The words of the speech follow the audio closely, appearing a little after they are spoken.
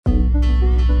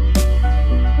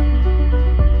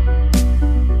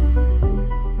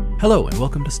Hello and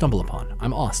welcome to Stumble Upon.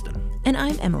 I'm Austin. And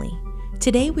I'm Emily.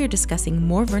 Today we're discussing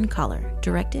Morvern Caller,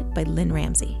 directed by Lynn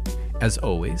Ramsey. As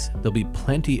always, there'll be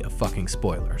plenty of fucking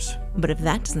spoilers. But if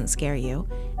that doesn't scare you,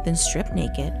 then strip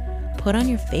naked, put on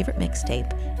your favorite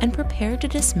mixtape, and prepare to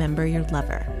dismember your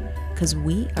lover, because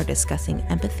we are discussing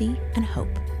empathy and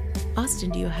hope. Austin,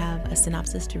 do you have a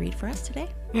synopsis to read for us today?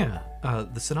 Yeah,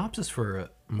 the synopsis for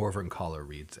Morvern Caller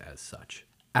reads as such.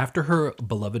 After her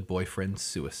beloved boyfriend's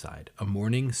suicide, a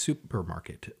morning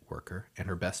supermarket worker and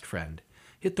her best friend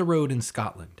hit the road in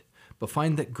Scotland, but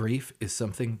find that grief is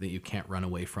something that you can't run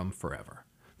away from forever.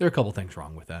 There are a couple things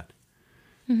wrong with that.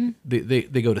 Mm-hmm.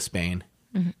 They go to Spain.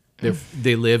 Mm-hmm.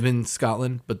 They live in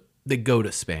Scotland, but they go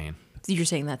to Spain. So you're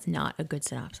saying that's not a good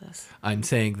synopsis? I'm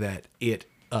saying that it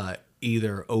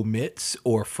either omits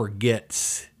or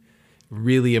forgets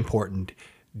really important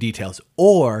details,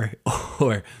 or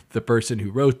the person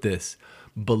who wrote this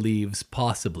believes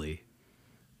possibly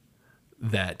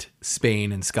that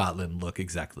Spain and Scotland look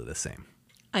exactly the same.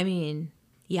 I mean,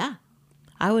 yeah.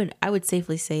 I would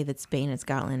safely say that Spain and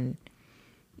Scotland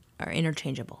are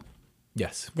interchangeable.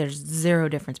 Yes. There's zero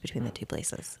difference between the two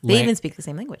places. They even speak the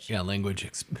same language. Yeah, language.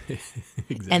 Exactly.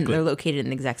 And they're located in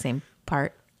the exact same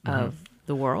part of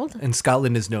the world. And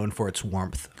Scotland is known for its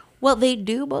warmth. Well, they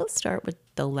do both start with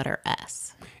the letter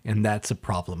S. And that's a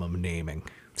problem of naming.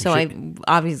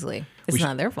 Obviously, it's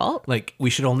not their fault. Like,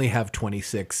 we should only have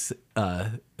 26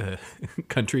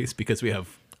 countries because we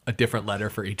have a different letter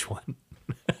for each one.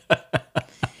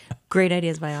 Great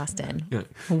ideas by Austin. Yeah.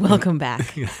 Welcome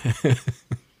back.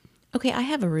 Okay, I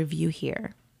have a review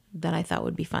here that I thought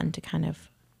would be fun to kind of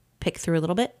pick through a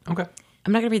little bit. Okay.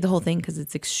 I'm not going to read the whole thing because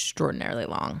it's extraordinarily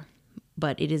long,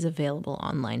 but it is available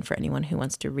online for anyone who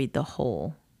wants to read the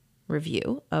whole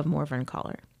review of Morvern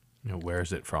Caller. Where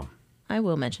is it from? I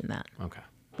will mention that. Okay.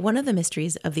 One of the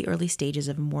mysteries of the early stages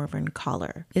of Morvern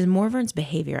Caller is Morvern's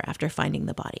behavior after finding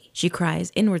the body. She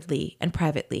cries inwardly and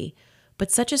privately,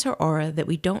 but such is her aura that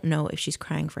we don't know if she's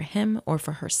crying for him or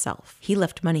for herself. He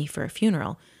left money for a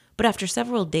funeral, but after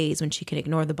several days when she can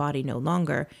ignore the body no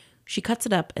longer, she cuts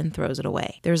it up and throws it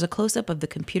away. There is a close-up of the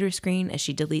computer screen as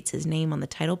she deletes his name on the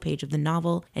title page of the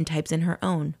novel and types in her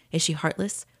own. Is she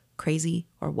heartless, crazy,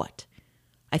 or what?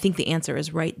 I think the answer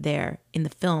is right there in the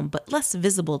film, but less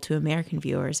visible to American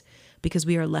viewers because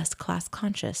we are less class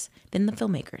conscious than the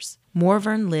filmmakers.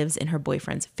 Morvern lives in her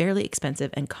boyfriend's fairly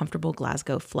expensive and comfortable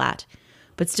Glasgow flat,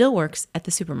 but still works at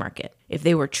the supermarket. If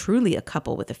they were truly a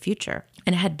couple with a future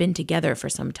and had been together for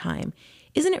some time,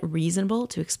 isn't it reasonable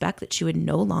to expect that she would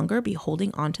no longer be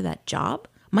holding on to that job?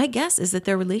 My guess is that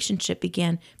their relationship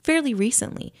began fairly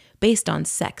recently, based on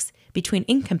sex between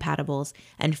incompatibles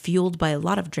and fueled by a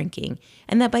lot of drinking,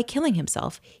 and that by killing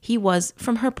himself, he was,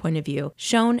 from her point of view,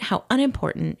 shown how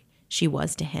unimportant she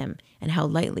was to him and how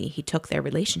lightly he took their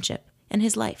relationship and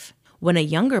his life. When a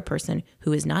younger person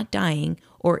who is not dying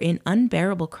or in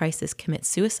unbearable crisis commits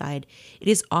suicide, it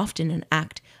is often an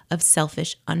act of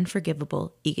selfish,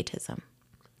 unforgivable egotism.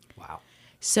 Wow.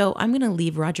 So I'm going to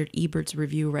leave Roger Ebert's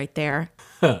review right there.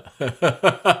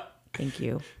 Thank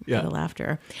you for the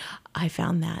laughter. I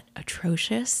found that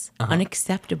atrocious,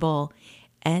 unacceptable,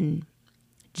 and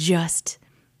just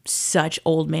such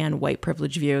old man white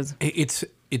privilege views. It's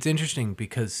interesting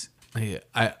because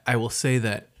I will say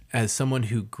that as someone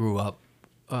who grew up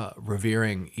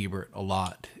revering Ebert a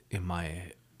lot in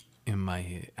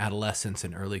my adolescence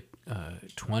and early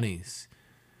 20s,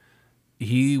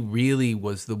 he really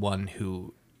was the one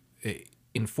who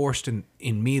enforced in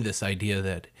me this idea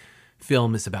that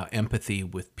film is about empathy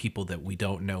with people that we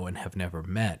don't know and have never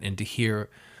met. And to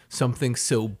hear something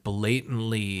so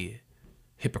blatantly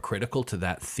hypocritical to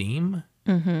that theme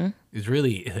is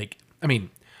really like, I mean,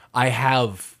 I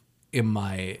have in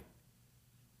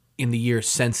the years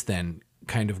since then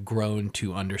kind of grown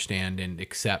to understand and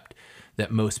accept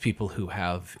that most people who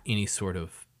have any sort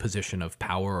of position of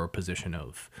power or position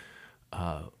of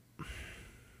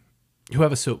who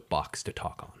have a soapbox to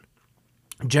talk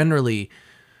on generally,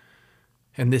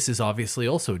 and this is obviously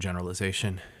also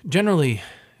generalization, generally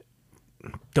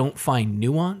don't find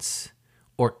nuance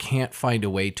or can't find a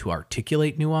way to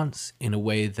articulate nuance in a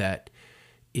way that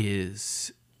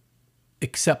is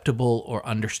acceptable or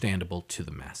understandable to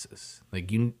the masses.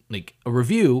 Like a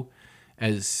review,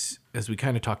 as we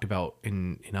kind of talked about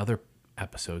in other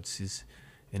episodes, is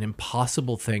an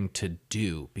impossible thing to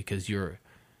do because you're,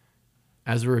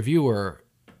 as a reviewer,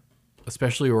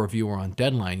 especially a reviewer on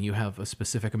deadline, you have a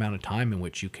specific amount of time in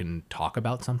which you can talk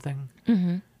about something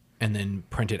and then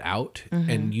print it out.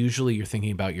 And usually you're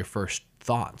thinking about your first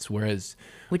thoughts,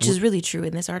 which is really true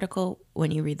in this article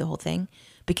when you read the whole thing,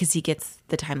 because he gets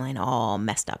the timeline all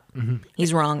messed up.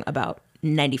 He's wrong about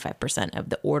 95% of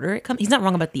the order it comes. He's not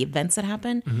wrong about the events that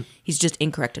happen. Mm-hmm. He's just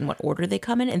incorrect in what order they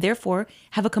come in, and therefore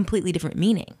have a completely different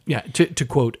meaning. Yeah, to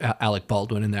quote Alec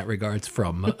Baldwin in that regards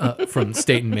from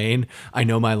State and Maine, I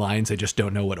know my lines, I just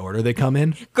don't know what order they come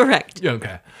in. Correct.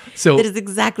 Okay. So That is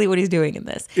exactly what he's doing in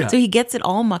this. Yeah. So he gets it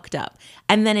all mucked up,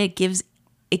 and then it gives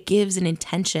an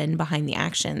intention behind the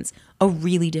actions a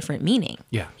really different meaning.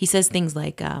 Yeah. He says things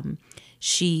like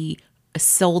she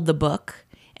sold the book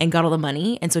and got all the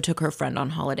money, and so took her friend on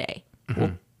holiday.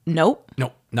 Well, nope.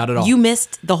 no, not at all. You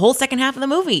missed the whole second half of the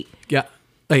movie. Yeah,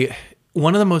 like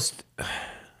one of the most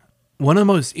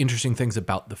interesting things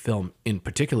about the film, in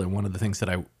particular, one of the things that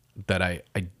I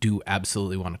do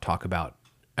absolutely want to talk about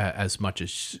as much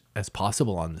as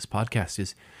possible on this podcast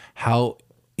is how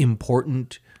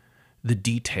important the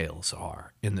details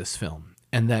are in this film,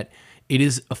 and that it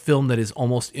is a film that is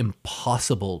almost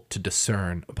impossible to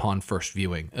discern upon first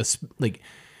viewing.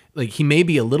 Like he may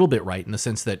be a little bit right in the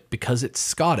sense that because it's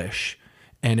Scottish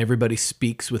and everybody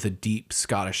speaks with a deep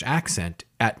Scottish accent,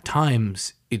 at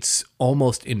times it's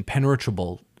almost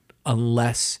impenetrable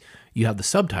unless you have the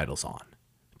subtitles on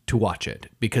to watch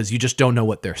it, because you just don't know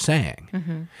what they're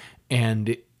saying.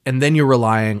 And then you're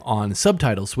relying on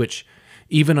subtitles, which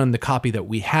even on the copy that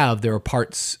we have, there are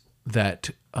parts that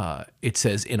it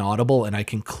says inaudible and I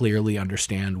can clearly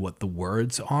understand what the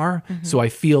words are. So I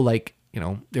feel like,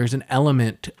 there's an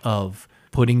element of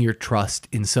putting your trust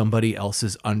in somebody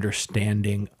else's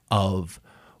understanding of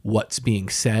what's being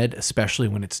said, especially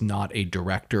when it's not a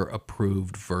director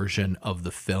approved version of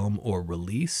the film or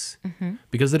release,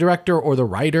 because the director or the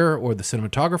writer or the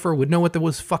cinematographer would know what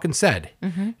was fucking said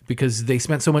because they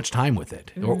spent so much time with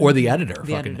it, or the editor.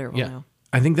 The editor will know.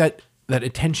 I think that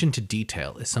attention to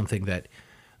detail is something that,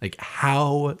 like,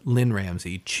 how Lynn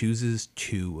Ramsay chooses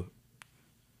to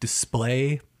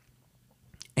display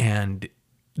and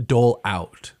dole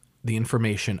out the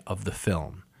information of the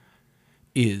film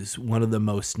is one of the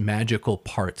most magical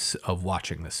parts of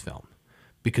watching this film,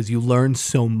 because you learn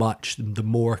so much the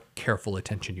more careful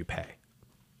attention you pay.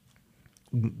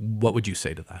 What would you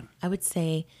say to that? I would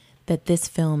say that this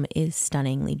film is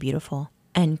stunningly beautiful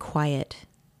and quiet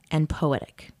and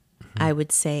poetic. I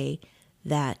would say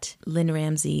that Lynn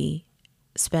Ramsay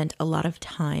spent a lot of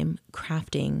time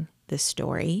crafting this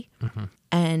story.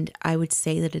 And I would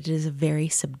say that it is a very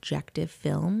subjective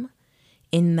film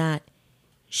in that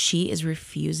she is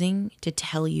refusing to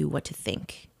tell you what to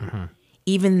think.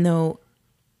 Even though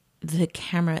the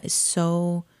camera is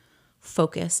so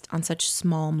focused on such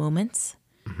small moments,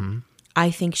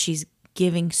 I think she's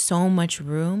giving so much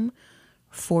room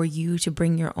for you to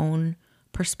bring your own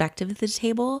perspective to the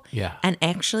table. Yeah. And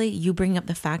actually, you bring up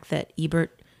the fact that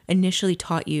Ebert initially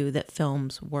taught you that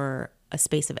films were a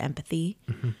space of empathy.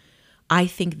 I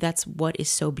think that's what is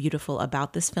so beautiful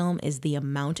about this film, is the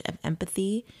amount of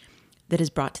empathy that is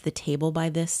brought to the table by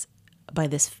the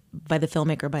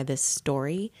filmmaker, by this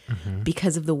story,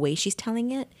 because of the way she's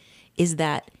telling it. Is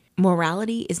that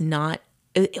morality is not,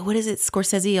 what is it?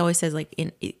 Scorsese always says, like,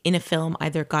 in a film,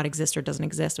 either God exists or doesn't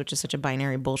exist, which is such a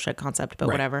binary bullshit concept, but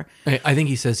whatever. I think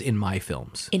he says in my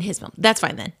films. In his film. That's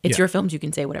fine then. It's your films, you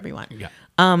can say whatever you want. Yeah.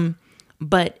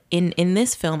 But in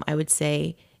this film, I would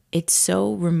say it's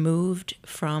so removed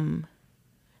from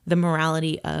the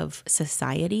morality of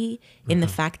society in the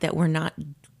fact that we're not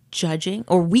judging,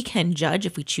 or we can judge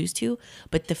if we choose to,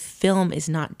 but the film is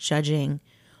not judging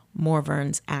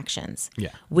Morvern's actions,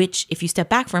 which, if you step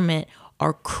back from it,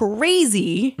 are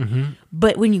crazy.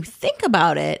 But when you think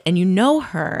about it and you know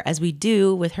her, as we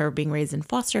do, with her being raised in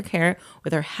foster care,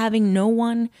 with her having no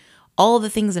one, all the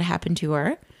things that happened to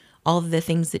her, all of the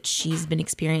things that she's been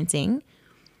experiencing,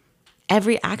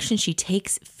 every action she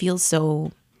takes feels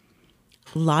so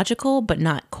logical but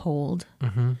not cold.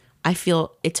 I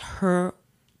feel it's her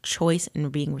choice in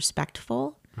being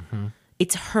respectful.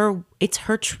 It's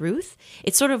her truth.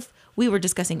 It's sort of, we were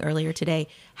discussing earlier today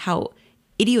how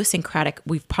idiosyncratic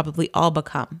we've probably all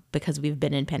become because we've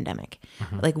been in pandemic.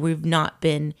 Like, we've not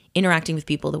been interacting with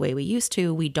people the way we used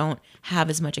to. We don't have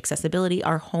as much accessibility.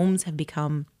 Our homes have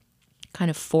become kind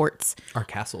of forts. Our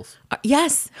castles.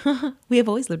 Yes. We have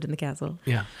always lived in the castle.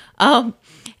 Yeah.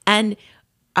 And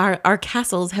our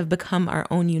castles have become our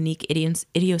own unique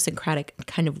idiosyncratic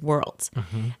kind of worlds.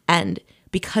 And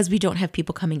because we don't have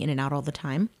people coming in and out all the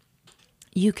time,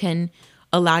 you can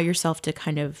allow yourself to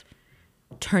kind of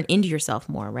turn into yourself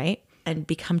more, right? And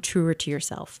become truer to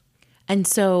yourself. And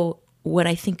so what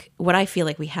I feel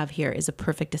like we have here is a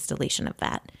perfect distillation of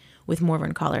that with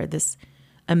Morvern Callar, this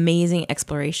amazing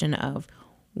exploration of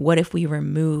what if we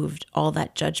removed all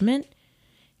that judgment,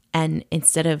 and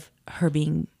instead of her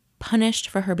being punished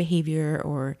for her behavior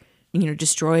or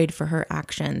destroyed for her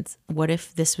actions. What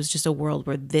if this was just a world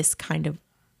where this kind of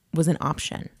was an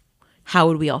option? How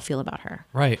would we all feel about her?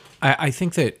 Right. I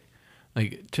think that,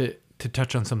 like, to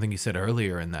touch on something you said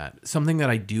earlier in that, something that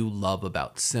I do love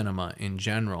about cinema in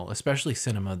general, especially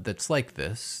cinema that's like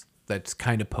this, that's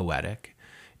kind of poetic,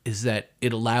 is that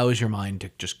it allows your mind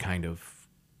to just kind of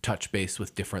touch base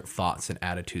with different thoughts and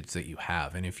attitudes that you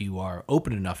have. And if you are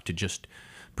open enough to just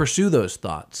pursue those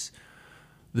thoughts,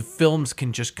 the films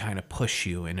can just kind of push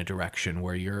you in a direction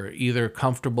where you're either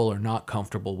comfortable or not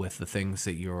comfortable with the things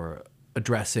that you're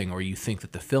addressing or you think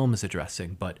that the film is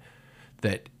addressing, but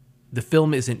that the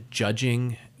film isn't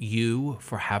judging you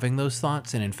for having those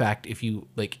thoughts. And in fact, if you,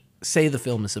 like, say the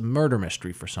film is a murder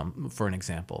mystery for an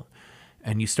example,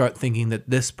 and you start thinking that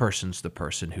this person's the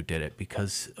person who did it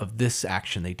because of this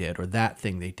action they did or that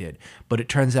thing they did, but it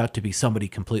turns out to be somebody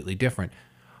completely different,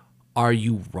 are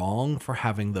you wrong for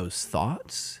having those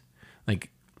thoughts? Like,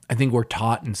 I think we're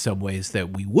taught in some ways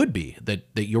that we would be, that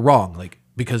you're wrong, like,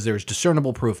 because there's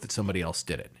discernible proof that somebody else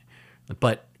did it.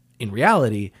 But in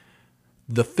reality,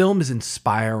 the film is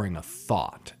inspiring a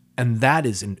thought, and that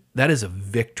is a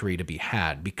victory to be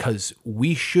had, because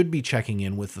we should be checking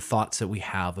in with the thoughts that we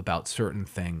have about certain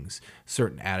things,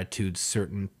 certain attitudes,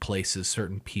 certain places,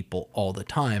 certain people all the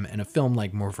time. And a film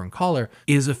like Murder and Collar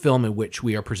is a film in which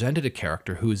we are presented a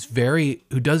character who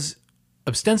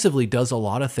ostensibly does a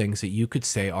lot of things that you could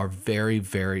say are very,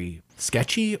 very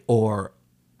sketchy or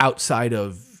outside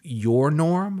of your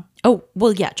norm. Oh,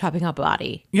 well, yeah, chopping up a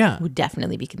body would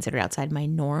definitely be considered outside my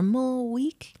normal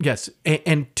week. Yes,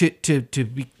 and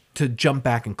to jump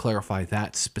back and clarify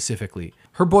that specifically,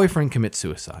 her boyfriend commits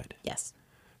suicide. Yes.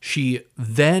 She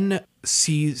then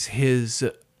sees his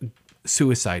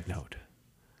suicide note,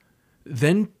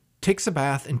 then takes a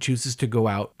bath and chooses to go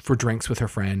out for drinks with her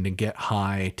friend and get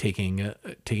high, taking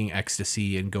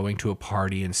ecstasy and going to a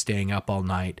party and staying up all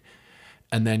night.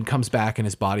 And then comes back and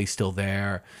his body's still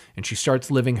there. And she starts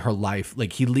living her life.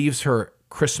 Like, he leaves her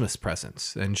Christmas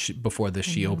presents. And before this,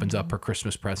 she opens up her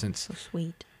Christmas presents. So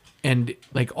sweet. And,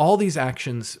 like, all these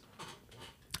actions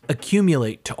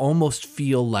accumulate to almost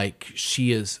feel like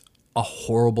she is a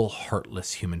horrible,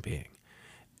 heartless human being.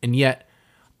 And yet,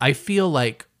 I feel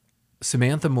like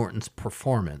Samantha Morton's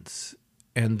performance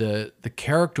and the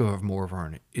character of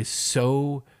Morvern is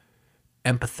so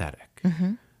empathetic.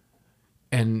 Mm-hmm.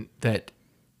 And that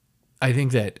I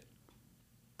think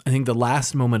the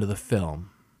last moment of the film,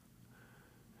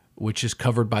 which is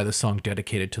covered by the song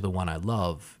Dedicated to the One I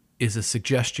Love, is a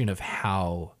suggestion of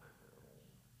how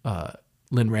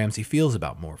Lynn Ramsay feels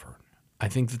about Morvern. I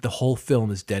think that the whole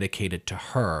film is dedicated to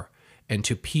her and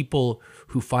to people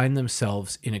who find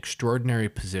themselves in extraordinary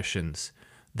positions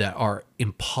that are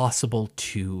impossible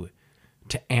to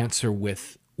answer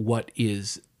with what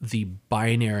is the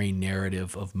binary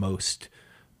narrative of most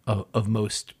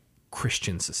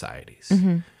Christian societies.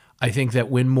 Mm-hmm. I think that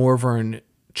when Morvern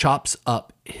chops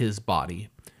up his body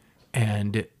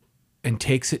and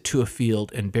takes it to a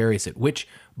field and buries it, which,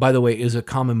 by the way, is a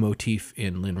common motif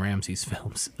in Lynn Ramsay's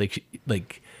films.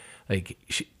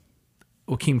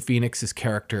 Joaquin Phoenix's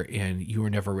character in You Were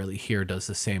Never Really Here does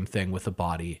the same thing with a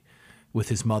body, with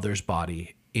his mother's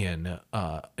body in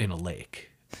a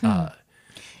lake.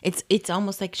 It's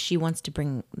almost like she wants to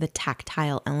bring the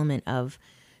tactile element of,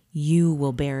 you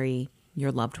will bury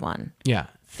your loved one. Yeah.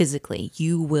 Physically,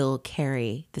 you will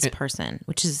carry this person,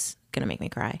 which is going to make me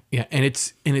cry. Yeah. And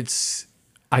it's,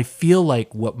 I feel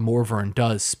like what Morvern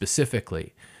does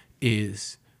specifically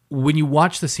is when you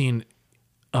watch the scene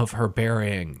of her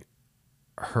burying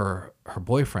her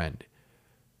boyfriend,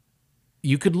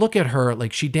 you could look at her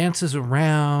like she dances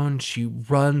around, she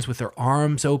runs with her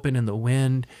arms open in the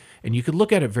wind, and you could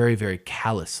look at it very, very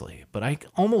callously. But I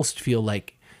almost feel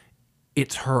like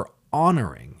it's her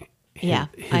honoring I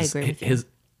agree with you.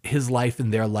 his life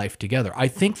and their life together. I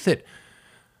think that,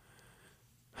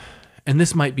 and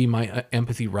this might be my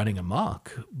empathy running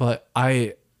amok, but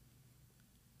I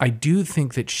do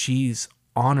think that she's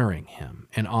honoring him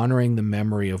and honoring the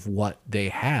memory of what they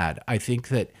had. I think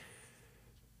that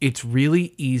it's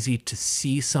really easy to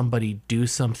see somebody do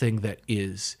something that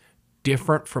is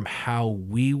different from how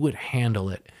we would handle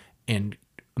it and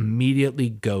immediately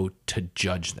go to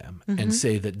judge them and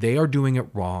say that they are doing it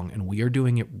wrong and we are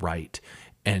doing it right.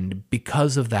 And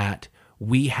because of that,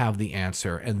 we have the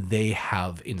answer and they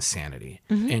have insanity.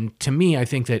 And to me, I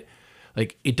think that,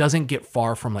 like, it doesn't get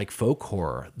far from like folk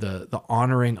horror, the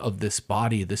honoring of this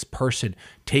body, this person,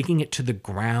 taking it to the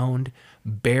ground,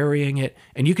 burying it.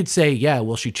 And you could say, yeah,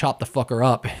 well, she chopped the fucker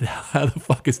up. How the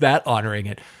fuck is that honoring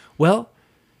it? Well,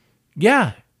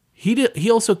 yeah, He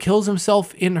also kills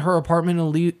himself in her apartment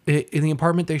in the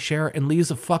apartment they share and leaves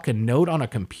a fucking note on a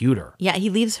computer. Yeah, he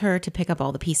leaves her to pick up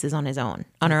all the pieces on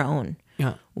her own,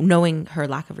 Yeah. knowing her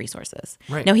lack of resources.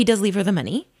 Right. Now, he does leave her the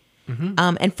money.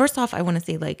 And first off, I want to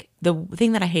say, like, the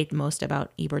thing that I hate most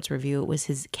about Ebert's review was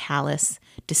his callous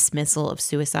dismissal of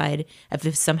suicide.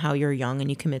 If somehow you're young and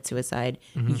you commit suicide,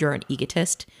 you're an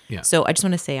egotist. Yeah. So I just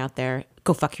want to say out there,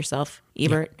 go fuck yourself,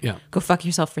 Ebert. Yeah. Go fuck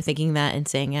yourself for thinking that and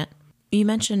saying it. You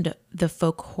mentioned the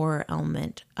folk horror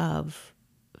element of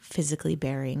physically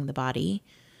burying the body,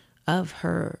 of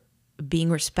her being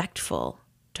respectful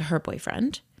to her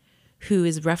boyfriend, who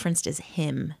is referenced as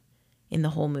him in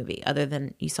the whole movie, other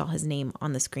than you saw his name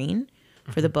on the screen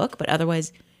for the book, but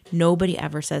otherwise nobody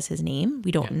ever says his name.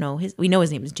 We don't know we know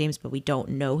his name is James, but we don't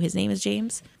know his name is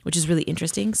James, which is really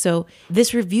interesting. So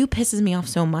this review pisses me off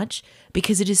so much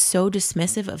because it is so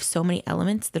dismissive of so many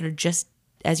elements that are just,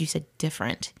 as you said,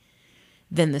 different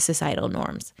than the societal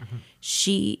norms.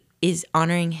 She is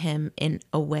honoring him in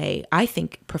a way, I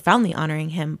think, profoundly honoring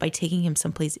him by taking him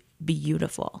someplace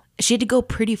beautiful. She had to go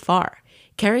pretty far,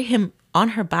 carry him on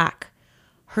her back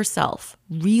herself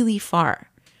really far,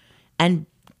 and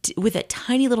with a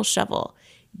tiny little shovel,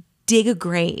 dig a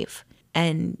grave.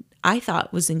 And I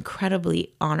thought was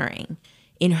incredibly honoring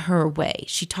in her way.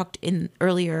 She talks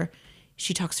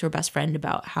to her best friend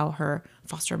about how her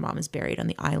foster mom is buried on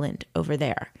the island over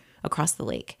there across the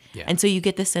lake. Yeah. And so you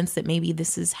get the sense that maybe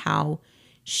this is how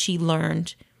she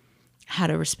learned how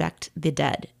to respect the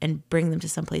dead and bring them to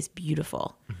someplace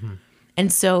beautiful.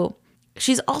 And so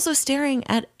she's also staring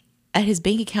at his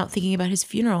bank account, thinking about his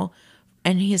funeral,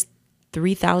 and he has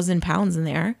 3,000 pounds in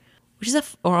there, which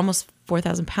is or almost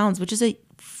 4,000 pounds, which is a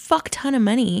fuck ton of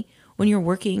money when you're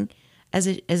working as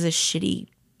a shitty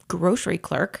grocery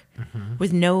clerk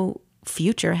with no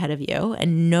future ahead of you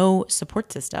and no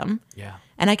support system. Yeah.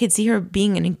 And I could see her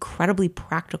being an incredibly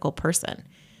practical person,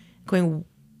 going,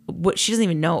 what she doesn't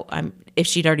even know. If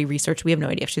she'd already researched, we have no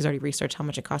idea if she's already researched how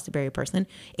much it costs to bury a person.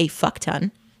 A fuck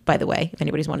ton, by the way, if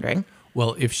anybody's wondering.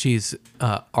 Well, if she's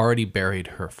already buried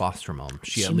her foster mom,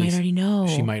 she might already know.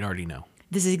 She might already know.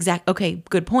 This is okay,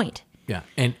 good point. Yeah,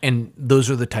 and those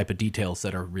are the type of details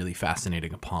that are really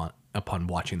fascinating upon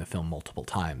watching the film multiple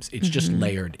times. It's just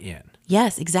layered in.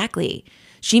 Yes, exactly.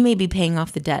 She may be paying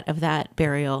off the debt of that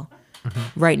burial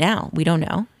right now. We don't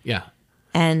know. Yeah.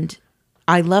 And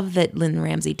I love that Lynn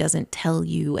Ramsey doesn't tell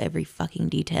you every fucking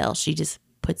detail. She just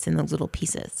puts in those little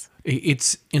pieces.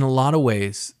 It's in a lot of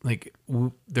ways, like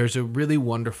there's a really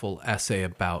wonderful essay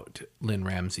about Lynn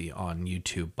Ramsey on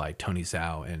YouTube by Tony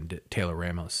Zhao and Taylor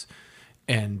Ramos.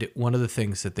 And one of the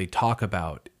things that they talk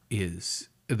about is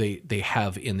they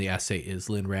have in the essay is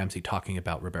Lynn Ramsey talking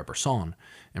about Robert Bresson.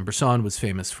 And Bresson was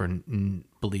famous for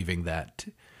believing that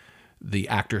the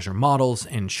actors are models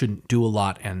and shouldn't do a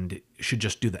lot and should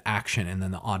just do the action, and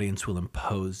then the audience will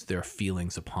impose their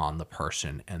feelings upon the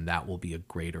person, and that will be a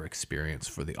greater experience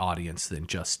for the audience than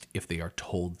just if they are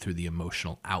told through the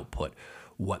emotional output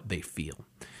what they feel.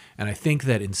 And I think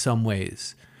that in some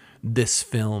ways this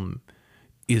film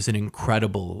is an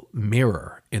incredible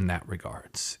mirror in that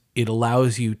regards. It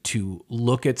allows you to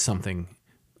look at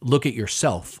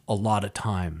yourself a lot of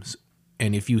times.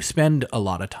 And if you spend a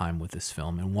lot of time with this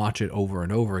film and watch it over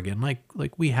and over again, like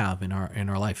we have in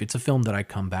our life, it's a film that I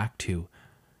come back to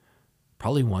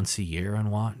probably once a year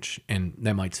and watch. And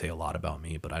that might say a lot about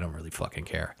me, but I don't really fucking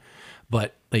care.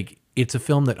 But like, it's a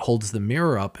film that holds the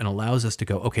mirror up and allows us to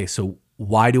go, okay, so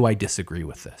why do I disagree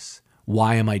with this?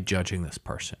 Why am I judging this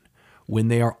person? When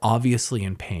they are obviously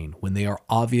in pain, when they are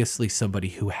obviously somebody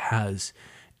who has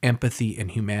empathy and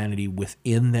humanity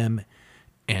within them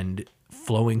and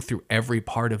flowing through every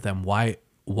part of them, why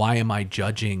am I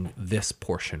judging this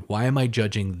portion? Why am I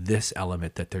judging this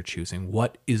element that they're choosing?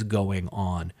 What is going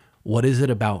on? What is it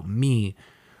about me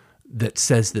that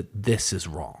says that this is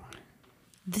wrong?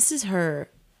 This is her,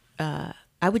 I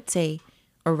would say,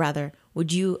 or rather,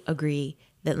 would you agree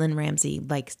that Lynn Ramsey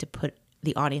likes to put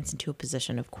the audience into a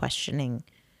position of questioning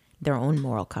their own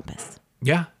moral compass?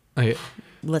 Yeah.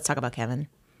 Let's talk about Kevin.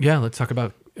 Yeah, let's talk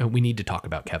about, we need to talk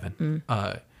about Kevin.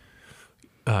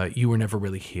 You Were Never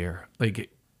Really Here. Like,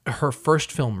 her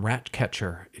first film,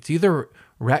 Ratcatcher, it's either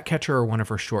Ratcatcher or one of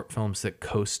her short films that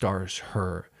co-stars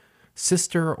her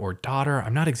sister or daughter.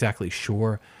 I'm not exactly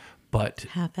sure, but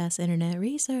half-ass internet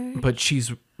research. But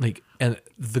she's like, and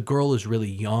the girl is really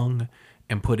young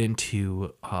and put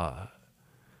into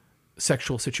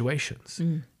sexual situations,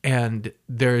 and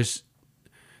there's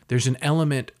an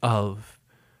element of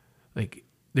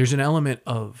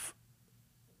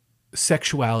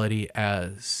sexuality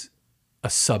as a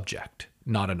subject,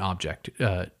 not an object,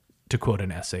 to quote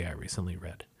an essay I recently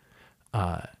read.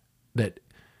 that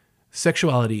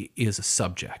sexuality is a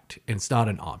subject. It's not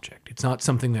an object. It's not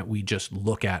something that we just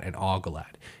look at and ogle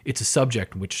at. It's a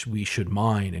subject which we should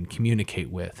mine and communicate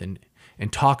with and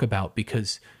talk about,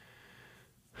 because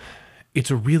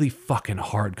it's a really fucking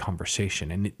hard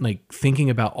conversation. And like thinking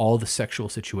about all the sexual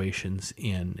situations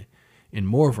in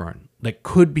Morvern, like,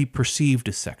 could be perceived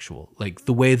as sexual, like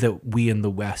the way that we in the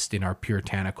West, in our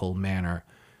puritanical manner,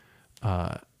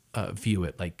 view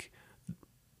it, like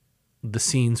the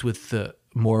scenes with the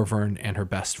Morvern and her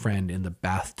best friend in the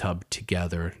bathtub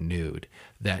together, nude.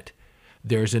 That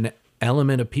there's an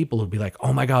element of people who'd be like,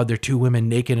 "Oh my God, they're two women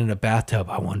naked in a bathtub.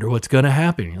 I wonder what's gonna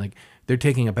happen." You're like, they're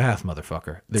taking a bath,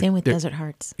 motherfucker. Same with Desert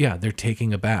Hearts. Yeah, they're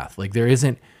taking a bath. Like there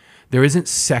isn't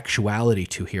sexuality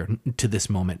to this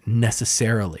moment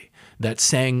necessarily. That's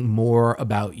saying more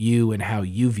about you and how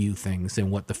you view things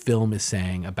than what the film is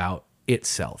saying about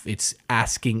itself. It's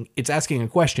asking a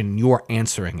question and you're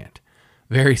answering it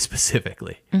very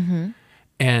specifically.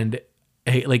 And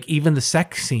like even the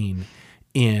sex scene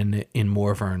in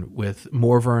Morvern, with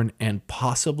Morvern and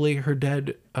possibly her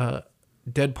dead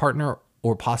partner,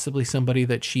 or possibly somebody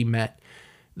that she met,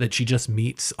 that she just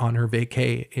meets on her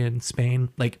vacay in Spain.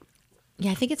 Like, yeah,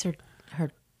 I think it's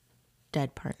her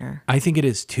dead partner. I think it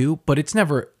is too, but it's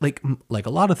never like a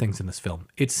lot of things in this film,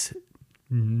 it's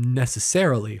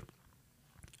necessarily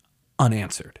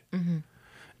unanswered.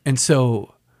 And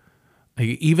so like,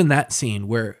 even that scene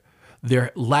where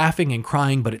they're laughing and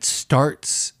crying, but it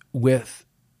starts with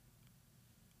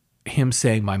him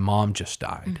saying, "My mom just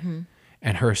died,"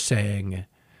 and her saying,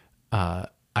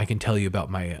 "I can tell you about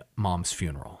my mom's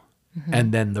funeral."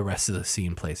 And then the rest of the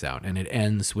scene plays out, and it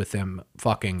ends with them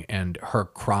fucking and her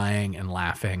crying and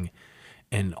laughing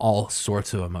and all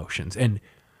sorts of emotions. And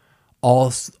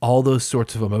all those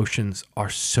sorts of emotions are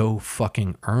so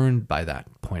fucking earned by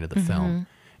that point of the film.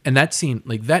 And that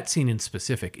scene in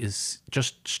specific is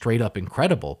just straight up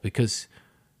incredible because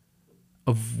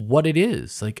of what it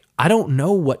is. Like, I don't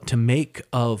know what to make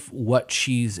of what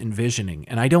she's envisioning,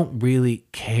 and I don't really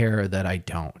care that I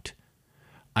don't.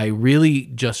 I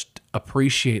really just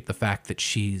appreciate the fact that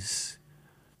she's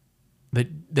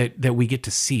that we get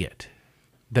to see it,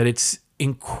 that it's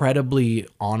incredibly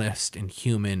honest and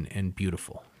human and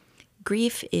beautiful.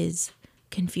 Grief is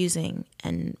confusing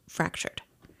and fractured.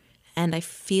 And I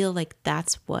feel like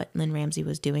that's what Lynn Ramsey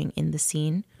was doing in the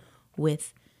scene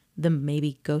with the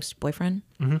maybe ghost boyfriend,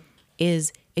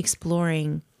 is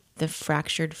exploring the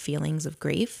fractured feelings of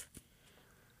grief.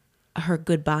 Her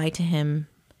goodbye to him,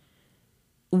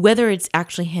 whether it's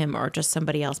actually him or just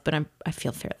somebody else, but I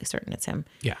feel fairly certain it's him.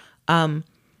 Yeah.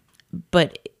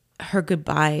 But her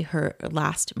goodbye, her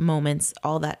last moments,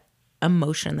 all that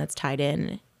emotion that's tied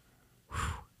in.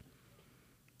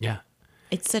 Yeah.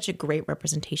 It's such a great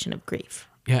representation of grief.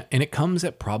 Yeah, and it comes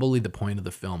at probably the point of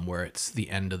the film where it's the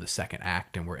end of the second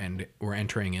act, and we're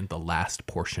entering in the last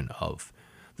portion of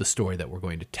the story that we're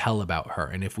going to tell about her.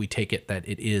 And if we take it that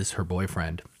it is her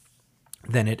boyfriend,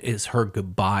 then it is her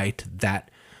goodbye to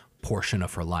that portion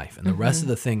of her life. And the rest of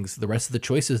the things, the rest of the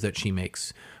choices that she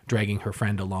makes, dragging her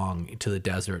friend along to the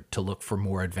desert to look for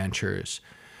more adventures,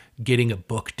 getting a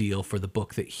book deal for the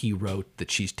book that he wrote that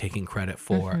she's taking credit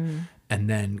for, and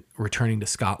then returning to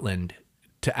Scotland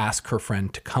to ask her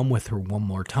friend to come with her one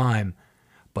more time,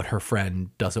 but her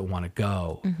friend doesn't want to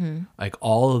go. Like,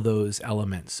 all of those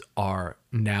elements are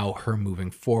now her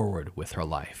moving forward with her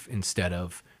life instead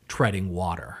of treading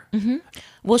water.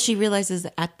 Well, she realizes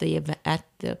that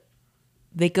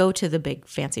they go to the big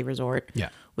fancy resort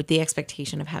with the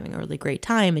expectation of having a really great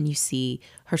time, and you see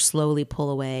her slowly pull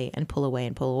away and pull away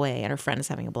and pull away, and her friend is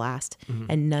having a blast,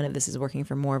 and none of this is working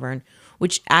for Morvern,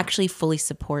 which actually fully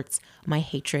supports my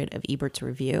hatred of Ebert's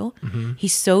review.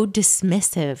 He's so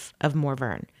dismissive of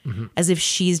Morvern, as if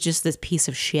she's just this piece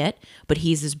of shit, but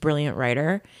he's this brilliant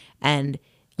writer, and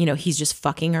he's just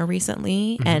fucking her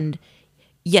recently, and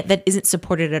yet that isn't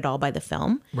supported at all by the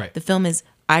film. Right. The film is,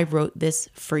 I wrote this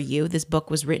for you. This book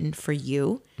was written for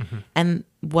you. And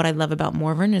what I love about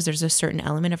Morvern is there's a certain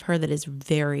element of her that is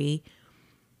very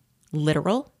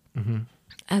literal,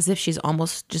 as if she's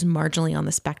almost just marginally on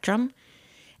the spectrum.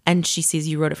 And she sees,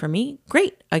 you wrote it for me.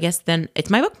 Great. I guess then it's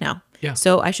my book now. Yeah.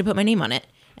 So I should put my name on it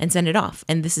and send it off.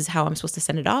 And this is how I'm supposed to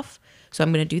send it off. So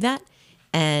I'm going to do that.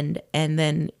 And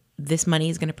then this money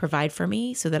is going to provide for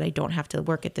me so that I don't have to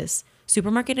work at this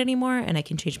supermarket anymore, and I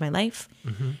can change my life.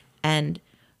 And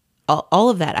all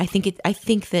of that. I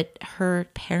think that her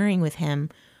pairing with him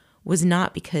was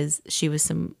not because she was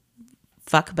some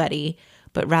fuck buddy,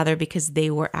 but rather because they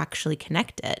were actually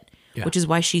connected, which is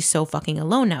why she's so fucking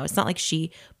alone now. It's not like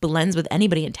she blends with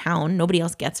anybody in town. Nobody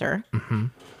else gets her.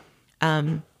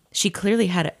 She clearly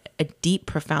had a deep,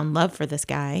 profound love for this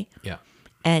guy. Yeah.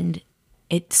 And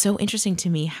it's so interesting to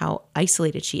me how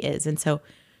isolated she is. And so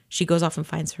she goes off and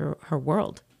finds her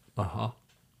world. Uh-huh.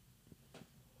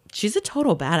 She's a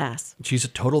total badass. She's a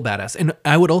total badass. And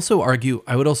I would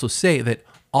also say that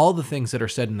all the things that are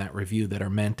said in that review that are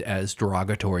meant as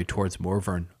derogatory towards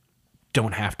Morvern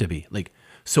don't have to be. Like,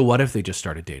 so what if they just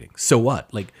started dating? So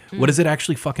what? Like, what does it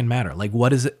actually fucking matter? Like,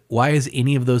 what is it? Why is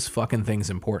any of those fucking things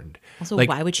important? Also, like,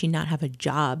 why would she not have a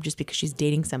job just because she's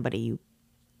dating somebody? You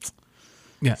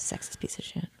sexist piece of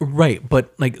shit. Right.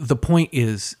 But like the point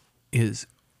is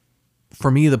for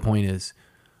me, the point is,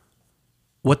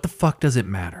 what the fuck does it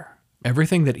matter?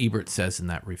 Everything that Ebert says in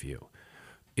that review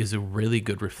is a really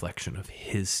good reflection of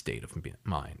his state of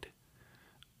mind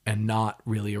and not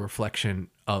really a reflection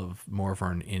of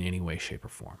Morvern in any way, shape, or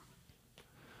form.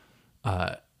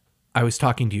 I was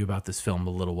talking to you about this film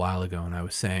a little while ago, and I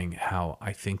was saying how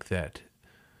I think that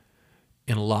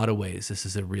in a lot of ways, this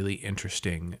is a really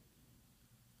interesting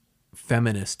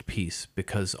feminist piece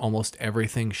because almost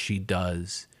everything she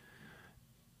does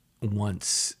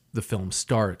once the film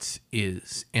starts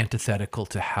is antithetical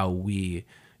to how we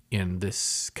in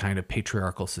this kind of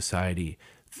patriarchal society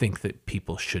think that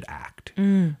people should act.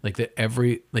 Like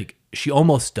that she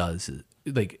almost does,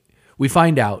 like we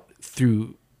find out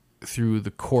through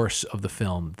the course of the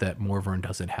film that Morvern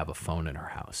doesn't have a phone in her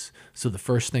house. So the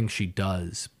first thing she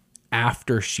does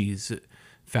after she's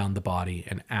found the body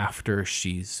and after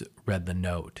she's read the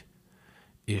note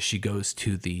is she goes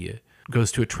to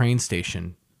a train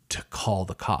station to call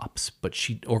the cops,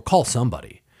 or call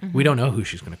somebody. Mm-hmm. We don't know who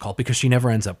she's going to call because she never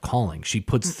ends up calling. She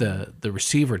puts the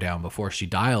receiver down before she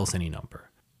dials any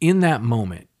number. In that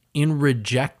moment, in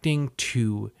rejecting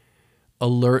to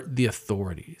alert the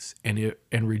authorities and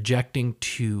rejecting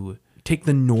to take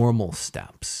the normal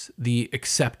steps, the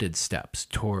accepted steps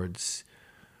towards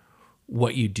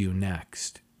what you do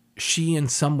next, she in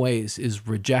some ways is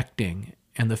rejecting,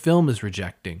 and the film is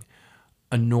rejecting,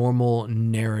 a normal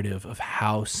narrative of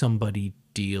how somebody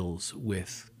deals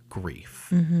with grief.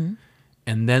 Mm-hmm.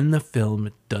 And then the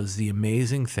film does the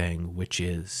amazing thing, which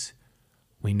is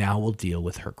we now will deal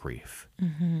with her grief.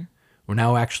 Mm-hmm. We're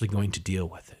now actually going to deal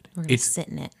with it. We're going to sit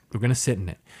in it. We're going to sit in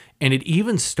it. And it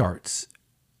even starts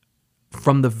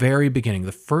from the very beginning.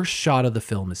 The first shot of the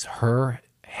film is her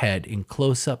head in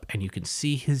close up, and you can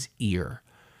see his ear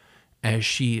as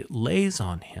she lays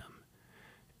on him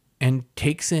and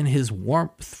takes in his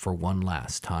warmth for one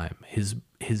last time, his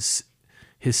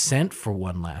scent for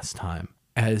one last time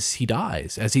as he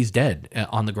dies, as he's dead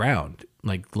on the ground,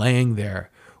 like laying there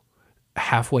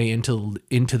halfway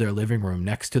into their living room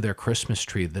next to their Christmas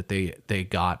tree that they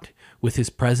got with his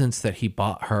presents that he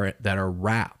bought her that are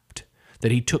wrapped,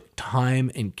 that he took time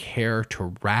and care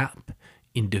to wrap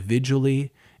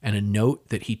individually, and a note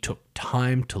that he took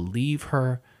time to leave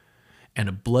her, and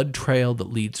a blood trail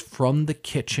that leads from the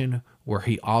kitchen where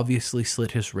he obviously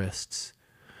slit his wrists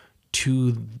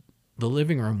to the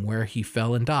living room where he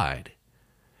fell and died.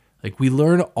 Like, we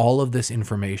learn all of this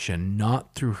information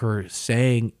not through her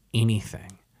saying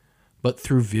anything, but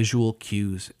through visual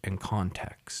cues and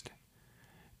context.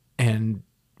 And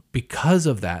because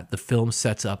of that, the film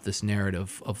sets up this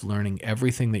narrative of learning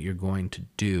everything that you're going to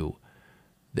do,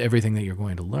 everything that you're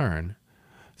going to learn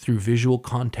through visual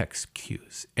context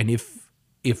cues. And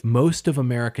if most of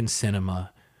American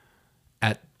cinema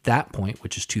at that point,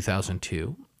 which is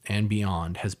 2002 and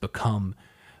beyond, has become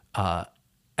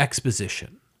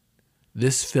exposition,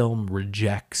 this film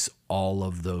rejects all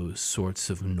of those sorts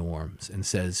of norms and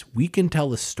says we can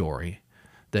tell a story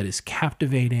that is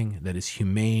captivating, that is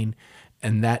humane,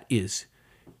 and that is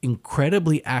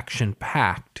incredibly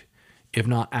action-packed, if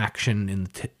not action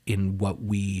in what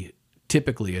we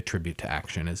typically attribute to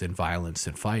action as in violence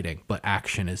and fighting, but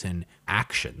action as in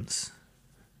actions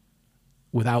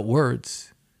without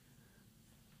words.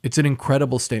 It's an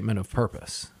incredible statement of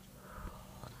purpose.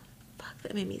 Fuck,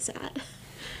 that made me sad.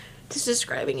 Just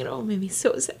describing it all made me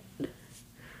so sad.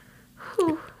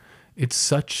 Whew. It's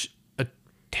such a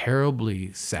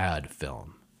terribly sad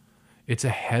film. It's a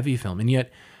heavy film, and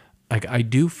yet like I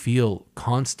do feel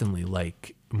constantly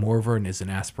like Morvern is an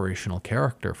aspirational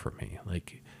character for me.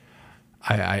 Like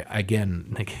I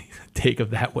again, like, take of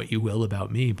that what you will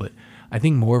about me, but I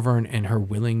think Morvern and her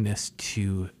willingness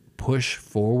to push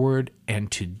forward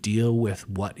and to deal with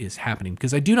what is happening,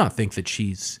 because I do not think that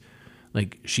she's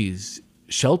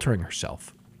sheltering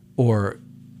herself or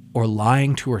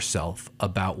lying to herself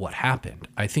about what happened.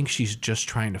 I think she's just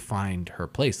trying to find her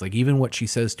place. Like, even what she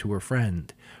says to her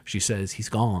friend, she says, he's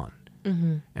gone.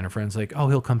 Mm-hmm. And her friend's like, oh,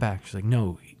 he'll come back. She's like,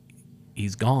 no,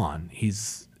 he's gone.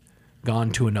 He's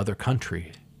gone to another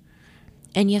country.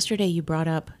 And yesterday you brought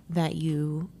up that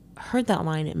you heard that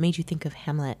line. It made you think of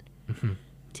Hamlet,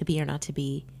 to be or not to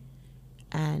be,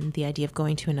 and the idea of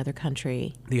going to another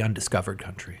country. The undiscovered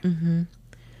country.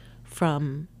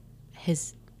 From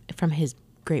his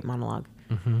great monologue,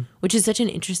 which is such an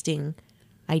interesting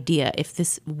idea.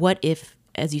 What if,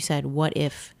 as you said, what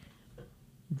if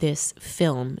this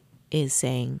film is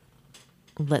saying,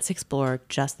 let's explore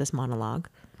just this monologue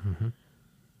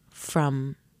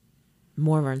from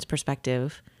Morvern's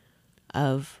perspective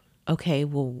of, okay,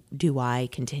 well, do I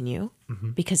continue?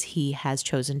 Because he has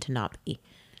chosen to not be.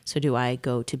 So do I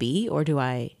go to be, or do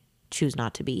I choose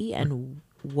not to be? And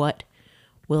what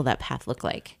will that path look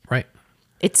like? Right.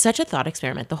 It's such a thought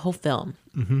experiment. The whole film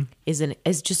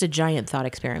is just a giant thought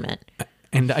experiment.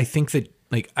 And I think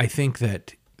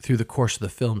that through the course of the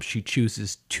film, she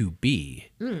chooses to be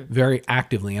very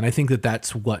actively. And I think that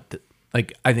that's what,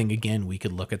 I think, again, we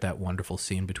could look at that wonderful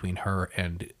scene between her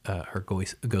and her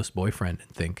ghost boyfriend and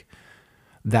think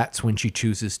that's when she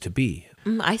chooses to be.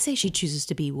 I say she chooses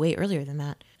to be way earlier than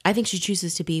that. I think she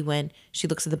chooses to be when she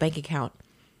looks at the bank account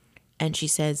and she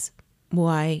says,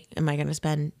 why am I going to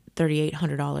spend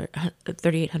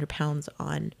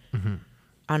 £3,800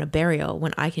 on a burial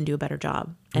when I can do a better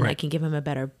job and I can give him a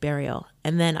better burial,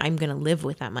 and then I'm going to live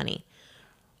with that money.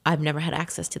 I've never had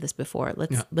access to this before.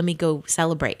 Let me go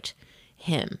celebrate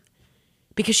him,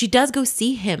 because she does go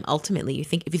see him ultimately.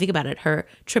 If you think about it, her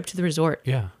trip to the resort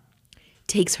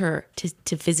takes her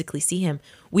to physically see him.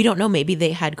 We don't know. Maybe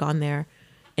they had gone there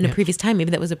in a previous time.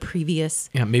 Maybe that was a previous.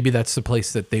 Yeah, maybe that's the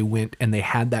place that they went and they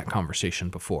had that conversation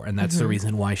before. And that's the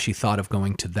reason why she thought of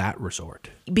going to that resort.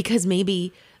 Because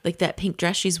maybe like that pink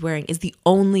dress she's wearing is the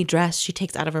only dress she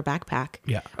takes out of her backpack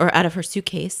or out of her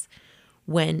suitcase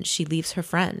when she leaves her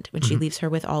friend, when she leaves her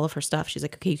with all of her stuff. She's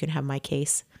like, okay, you can have my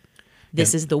case.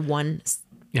 This is the one.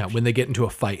 Yeah, when they get into a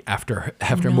fight after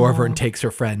Morvern takes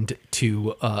her friend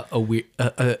to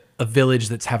a village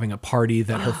that's having a party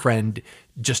that her friend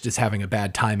just is having a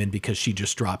bad time in because she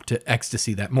just dropped to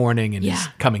ecstasy that morning and is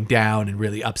coming down and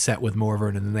really upset with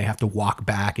Morvern, and then they have to walk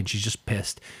back and she's just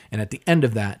pissed. And at the end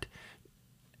of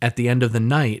the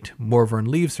night, Morvern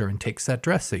leaves her and takes that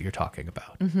dress that you're talking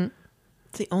about.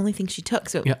 It's the only thing she took.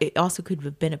 So it also could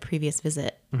have been a previous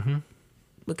visit.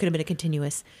 It could have been a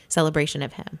continuous celebration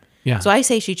of him. Yeah. So I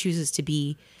say she chooses to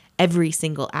be. Every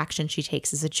single action she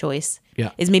takes is a choice. Yeah.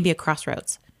 Is maybe a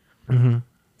crossroads.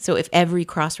 So if every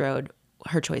crossroad,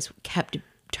 her choice kept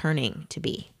turning to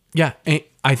be. Yeah,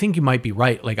 I think you might be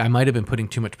right. Like, I might have been putting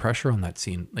too much pressure on that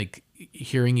scene. Like,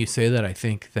 hearing you say that, I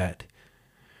think that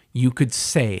you could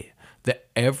say that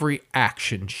every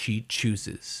action she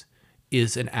chooses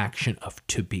is an action of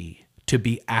to be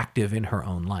active in her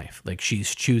own life. Like,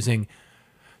 she's choosing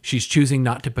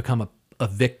not to become a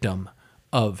victim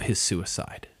of his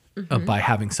suicide by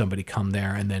having somebody come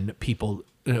there, and then people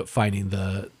finding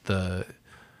the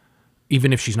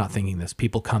even if she's not thinking this,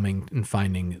 people coming and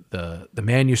finding the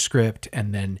manuscript,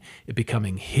 and then it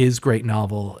becoming his great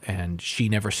novel, and she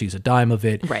never sees a dime of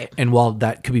it. Right. And while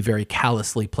that could be very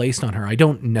callously placed on her, I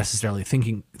don't necessarily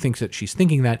think that she's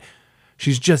thinking that.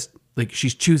 She's just like,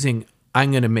 she's choosing,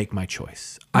 I'm going to make my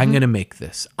choice. I'm going to make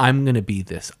this. I'm going to be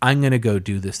this. I'm going to go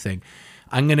do this thing.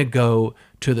 I'm going to go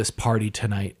to this party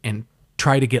tonight and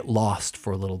try to get lost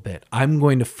for a little bit. I'm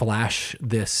going to flash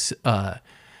this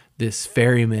this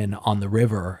ferryman on the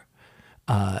river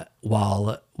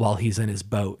while he's in his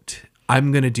boat.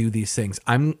 I'm going to do these things.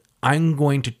 I'm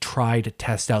going to try to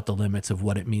test out the limits of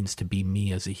what it means to be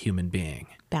me as a human being.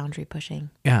 Boundary pushing.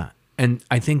 Yeah. And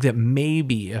I think that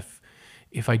maybe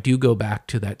if I do go back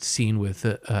to that scene with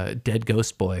Dead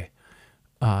Ghost Boy,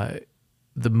 the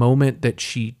moment that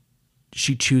she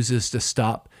chooses to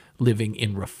stop living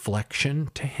in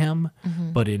reflection to him,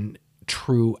 but in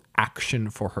true action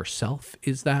for herself,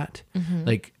 is that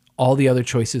like all the other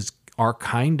choices are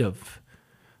kind of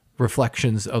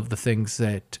reflections of the things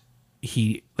that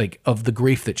of the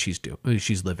grief that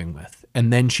she's living with,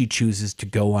 and then she chooses to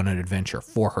go on an adventure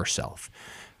for herself.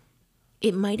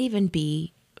 It might even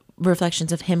be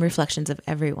reflections of him, reflections of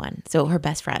everyone. So her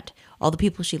best friend, all the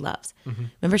people she loves.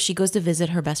 Remember, she goes to visit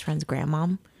her best friend's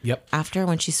grandmom. Yep. After,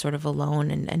 when she's sort of alone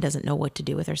and doesn't know what to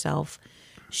do with herself,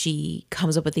 she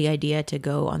comes up with the idea to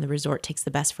go on the resort, takes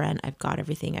the best friend. I've got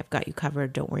everything. I've got you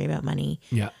covered. Don't worry about money.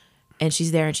 Yeah. And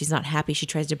she's there and she's not happy. She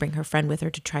tries to bring her friend with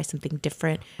her to try something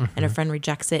different, and her friend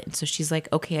rejects it. And so she's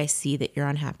like, okay, I see that you're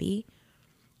unhappy,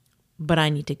 but I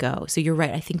need to go. So you're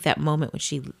right. I think that moment when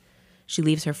she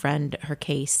leaves her friend her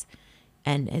case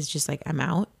and is just like, I'm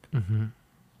out,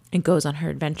 and goes on her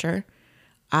adventure.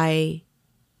 I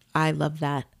love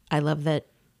that. I love that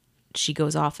she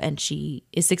goes off and she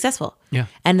is successful. Yeah.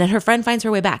 And then her friend finds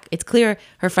her way back. It's clear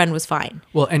her friend was fine.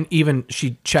 Well, and even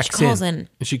she calls in.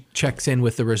 She checks in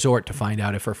with the resort to find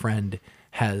out if her friend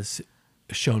has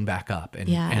shown back up,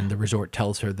 and the resort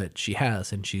tells her that she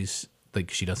has, and she's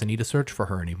like, she doesn't need to search for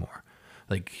her anymore.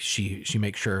 Like she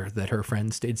makes sure that her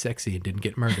friend stayed sexy and didn't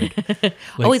get murdered. Like,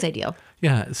 Always ideal.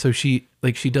 Yeah. So she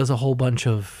does a whole bunch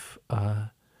of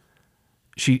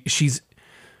she's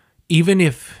even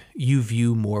if you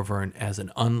view Morvern as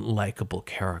an unlikable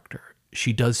character,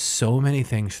 she does so many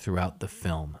things throughout the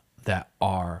film that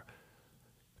are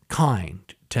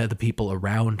kind to the people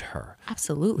around her.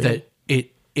 Absolutely. That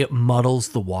it muddles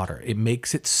the water. It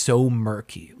makes it so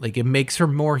murky. Like, it makes her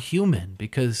more human,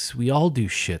 because we all do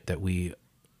shit that we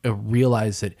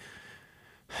realize that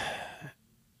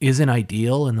isn't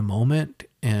ideal in the moment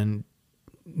and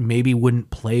maybe wouldn't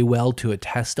play well to a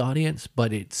test audience,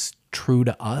 but it's true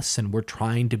to us, and we're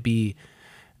trying to be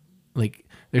like,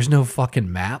 there's no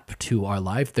fucking map to our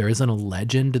life. There isn't a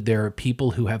legend. There are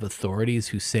people who have authorities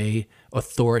who say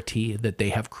authority that they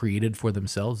have created for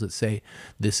themselves that say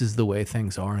this is the way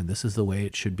things are and this is the way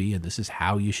it should be and this is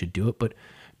how you should do it. But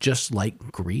just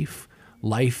like grief,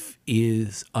 life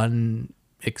is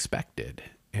unexpected,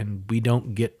 and we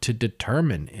don't get to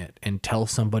determine it and tell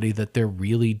somebody that they're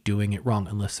really doing it wrong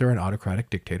unless they're an autocratic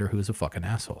dictator who is a fucking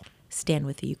asshole. Stand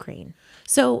with the Ukraine.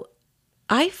 So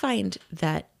I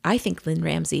think Lynn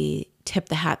Ramsey tipped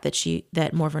the hat that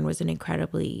Morvern was an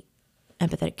incredibly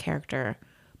empathetic character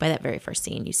by that very first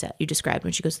scene you described,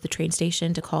 when she goes to the train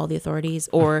station to call the authorities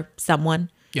or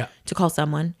someone. Yeah. To call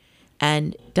someone,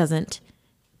 and doesn't,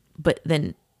 but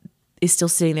then is still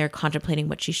sitting there contemplating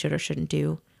what she should or shouldn't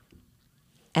do,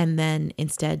 and then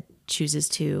instead chooses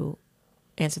to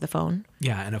answer the phone.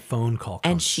 Yeah, and a phone call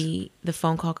comes. And the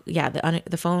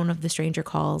phone of the stranger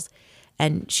calls,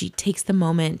 and she takes the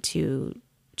moment to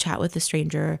chat with the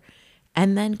stranger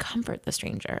and then comfort the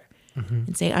stranger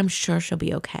and say, I'm sure she'll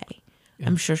be okay. Yeah.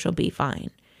 I'm sure she'll be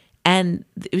fine. And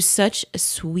it was such a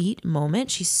sweet moment.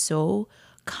 She's so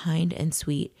kind and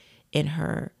sweet in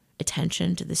her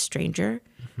attention to the stranger,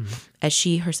 as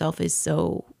she herself is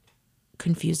so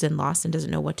confused and lost and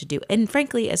doesn't know what to do. And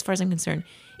frankly, as far as I'm concerned,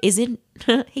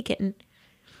 hey kitten,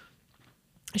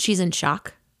 she's in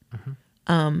shock.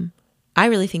 I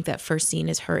really think that first scene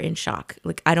is her in shock.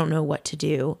 Like, I don't know what to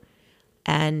do.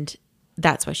 And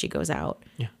that's why she goes out.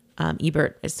 Yeah.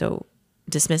 Ebert is so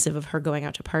dismissive of her going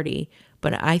out to party.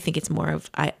 But I think it's more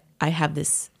of, I have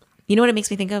this, you know what it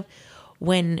makes me think of?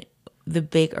 When the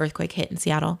big earthquake hit in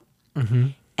Seattle.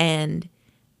 And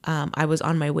I was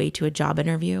on my way to a job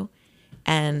interview,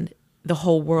 and the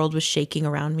whole world was shaking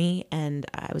around me, and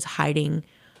I was hiding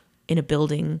in a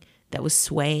building that was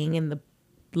swaying, and the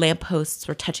lampposts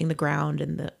were touching the ground,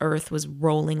 and the earth was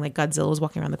rolling like Godzilla was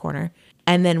walking around the corner.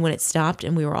 And then when it stopped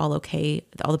and we were all okay,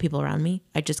 all the people around me,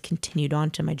 I just continued on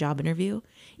to my job interview,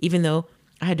 even though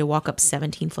I had to walk up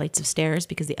 17 flights of stairs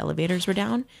because the elevators were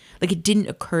down. Like, it didn't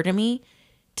occur to me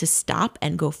to stop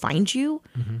and go find you.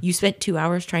 You spent 2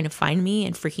 hours trying to find me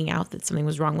and freaking out that something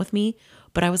was wrong with me.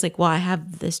 But I was like, well, I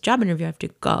have this job interview, I have to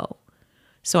go,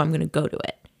 so I'm going to go to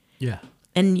it. Yeah.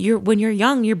 And when you're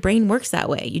young, your brain works that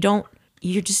way.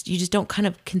 You just don't kind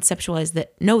of conceptualize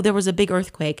that, no, there was a big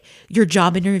earthquake. Your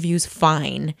job interview's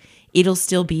fine. It'll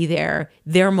still be there.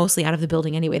 They're mostly out of the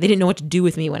building anyway. They didn't know what to do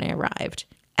with me when I arrived.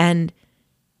 And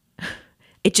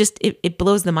it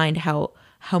blows the mind how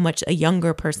much a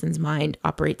younger person's mind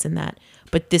operates in that.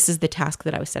 But this is the task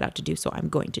that I was set out to do, so I'm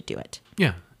going to do it.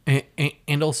 Yeah.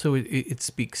 And also it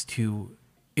speaks to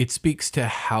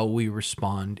how we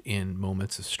respond in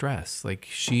moments of stress. Like,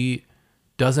 she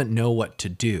doesn't know what to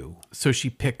do, so she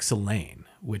picks a lane,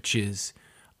 which is,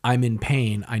 I'm in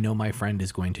pain. I know my friend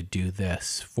is going to do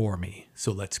this for me,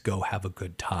 so let's go have a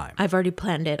good time. I've already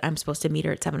planned it. I'm supposed to meet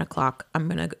her at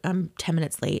 7:00. I'm 10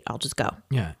 minutes late. I'll just go.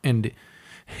 Yeah, and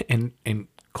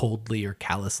coldly or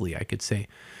callously, I could say,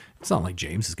 it's not like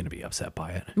James is going to be upset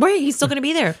by it. Right, he's still going to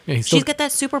be there. Yeah, she's got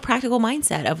that super practical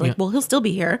mindset of like, well, he'll still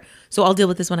be here, so I'll deal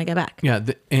with this when I get back. Yeah,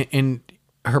 and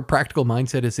her practical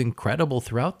mindset is incredible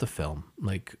throughout the film.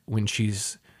 Like, when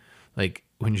she's like,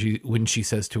 when she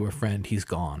says to her friend, he's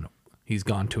gone to he's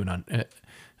gone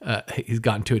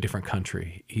to a different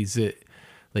country.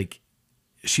 Like,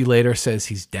 she later says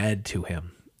he's dead to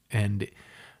him, and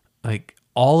like,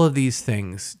 all of these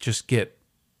things just get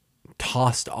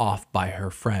tossed off by her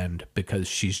friend because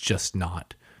she's just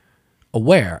not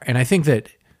aware. And I think that,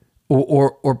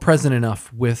 or present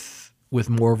enough with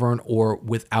Morvern, or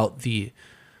without the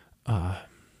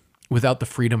without the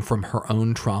freedom from her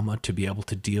own trauma to be able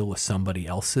to deal with somebody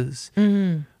else's.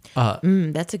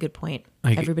 That's a good point.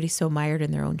 Like- Everybody's so mired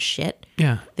in their own shit.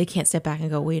 Yeah. They can't step back and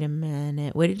go, wait a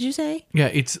minute. What did you say? Yeah,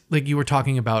 it's like you were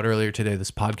talking about earlier today,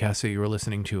 this podcast that you were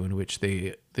listening to, in which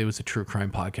there was a true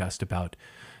crime podcast about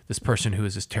this person who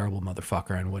is this terrible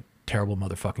motherfucker and what terrible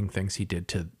motherfucking things he did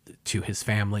to his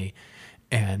family,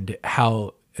 and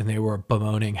they were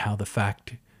bemoaning how the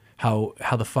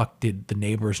fuck did the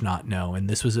neighbors not know? And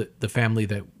this was the family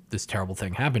that this terrible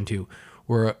thing happened to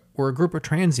were a group of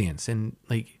transients, and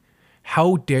like,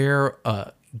 how dare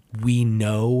we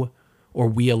know, or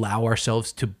we allow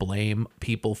ourselves to blame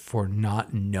people for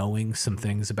not knowing some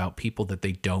things about people that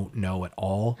they don't know at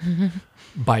all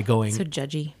by going So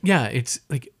judgy. Yeah, it's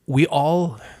like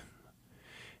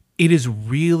it is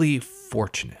really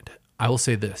fortunate. I will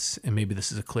say this, and maybe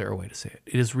this is a clearer way to say it.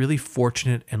 It is really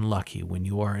fortunate and lucky when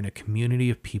you are in a community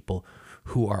of people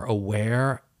who are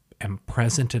aware and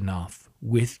present enough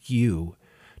with you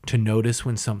to notice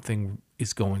when something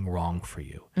is going wrong for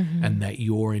you, and that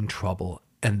you're in trouble,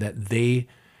 and that they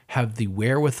have the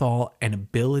wherewithal and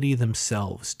ability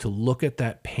themselves to look at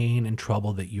that pain and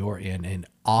trouble that you're in and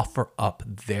offer up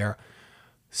their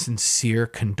sincere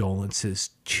condolences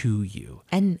to you.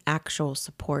 And actual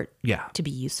support Yeah. to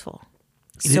be useful.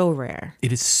 So rare.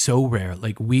 It is so rare.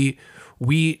 Like we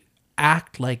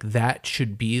act like that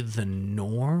should be the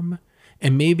norm,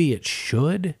 and maybe it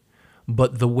should,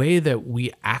 but the way that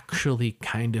we actually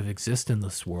kind of exist in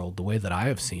this world, the way that I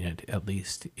have seen it at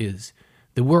least, is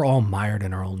that we're all mired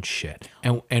in our own shit.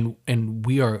 And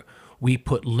we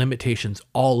put limitations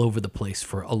all over the place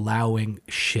for allowing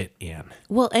shit in.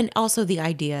 Well, and also the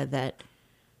idea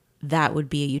that would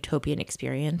be a utopian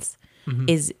experience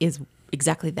is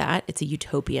exactly that. It's a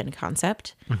utopian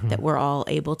concept that we're all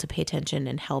able to pay attention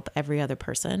and help every other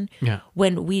person. Yeah.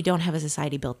 When we don't have a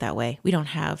society built that way. We don't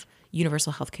have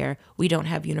universal health care. We don't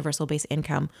have universal base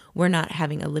income. We're not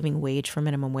having a living wage for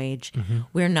minimum wage.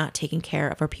 We're not taking care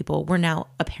of our people. We're now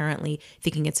apparently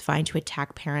thinking it's fine to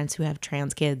attack parents who have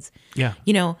trans kids. Yeah.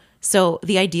 You know, so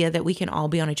the idea that we can all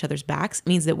be on each other's backs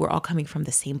means that we're all coming from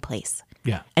the same place.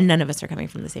 Yeah. And none of us are coming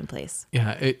from the same place.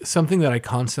 Yeah, it's something that I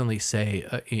constantly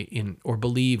say in or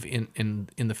believe in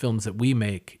the films that we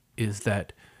make is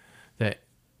that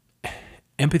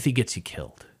empathy gets you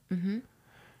killed, and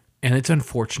it's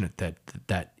unfortunate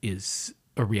that is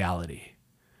a reality,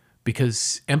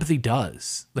 because empathy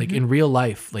does, like in real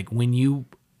life, like when you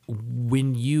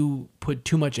put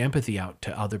too much empathy out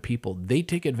to other people, they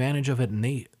take advantage of it and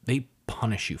they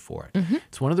punish you for it.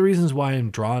 It's one of the reasons why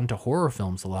I'm drawn to horror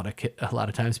films a lot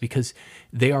of times, because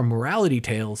they are morality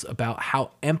tales about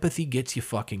how empathy gets you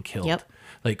fucking killed. Yep.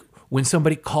 Like when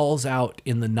somebody calls out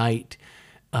in the night,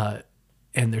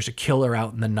 and there's a killer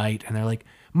out in the night, and they're like,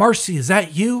 "Marcy, is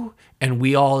that you?" And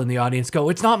we all in the audience go,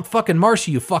 "It's not fucking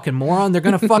Marcy, you fucking moron. They're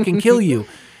gonna fucking kill you."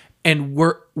 And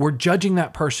we're judging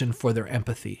that person for their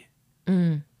empathy.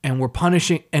 And we're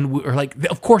punishing, and we're like,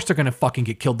 of course they're going to fucking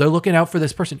get killed. They're looking out for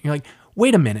this person. You're like,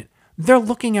 wait a minute. They're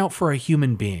looking out for a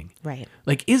human being. Right.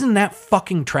 Like, isn't that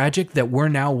fucking tragic that we're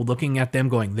now looking at them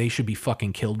going, they should be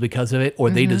fucking killed because of it,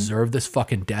 or they deserve this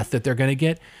fucking death that they're going to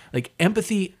get? Like,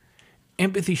 empathy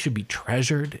should be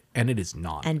treasured, and it is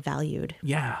not. And valued.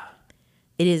 Yeah.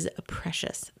 It is a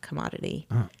precious commodity.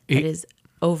 It is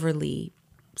overly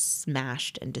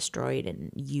smashed and destroyed and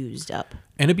used up.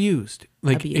 And abused.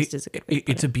 Like Abused is a good way to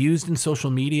put it's abused in social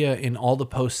media, in all the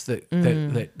posts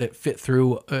that fit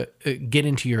through, get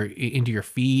into your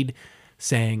feed,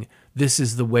 saying this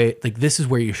is the way, like this is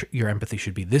where your empathy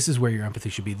should be. This is where your empathy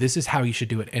should be. This is how you should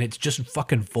do it. And it's just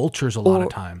fucking vultures a lot of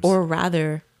times. Or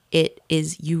rather, it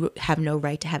is, you have no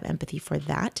right to have empathy for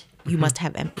that. You must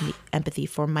have empathy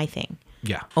for my thing.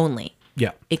 Yeah. Only.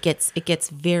 Yeah. It gets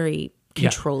very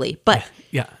controlly. But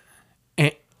Yeah.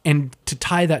 And to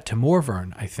tie that to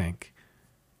Morvern, I think,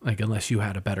 like, unless you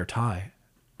had a better tie,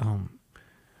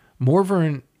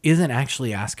 Morvern isn't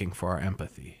actually asking for our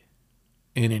empathy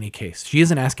in any case. She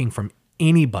isn't asking from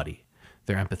anybody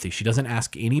their empathy. She doesn't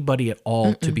ask anybody at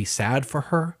all to be sad for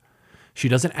her. She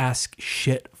doesn't ask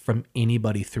shit from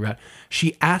anybody throughout.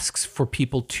 She asks for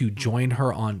people to join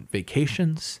her on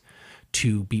vacations,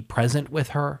 to be present with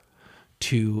her,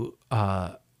 to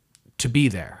be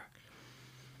there.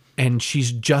 And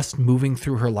she's just moving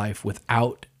through her life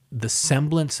without the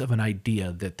semblance of an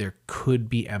idea that there could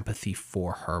be empathy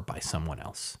for her by someone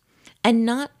else. And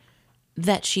not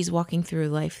that she's walking through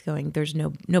life going, there's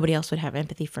nobody else would have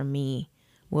empathy for me.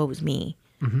 Woe was me.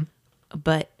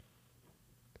 But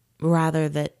rather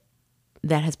that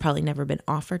has probably never been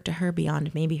offered to her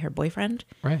beyond maybe her boyfriend.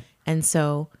 Right. And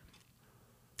so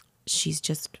she's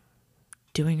just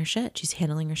doing her shit. She's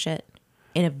handling her shit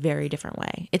in a very different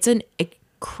way. It's an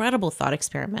incredible thought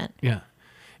experiment. Yeah.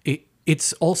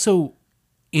 It's also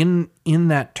in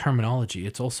that terminology,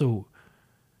 it's also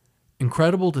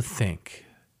incredible to think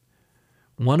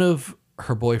one of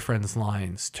her boyfriend's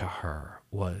lines to her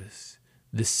was,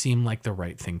 "This seemed like the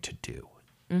right thing to do."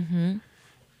 Mm-hmm.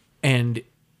 And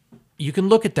you can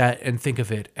look at that and think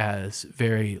of it as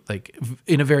very, like,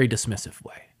 in a very dismissive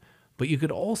way. But you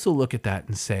could also look at that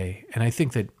and say, and I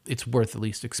think that it's worth at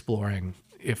least exploring,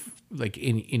 if, like,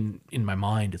 in my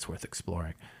mind, it's worth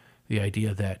exploring the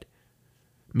idea that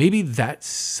maybe that's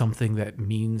something that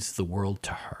means the world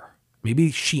to her.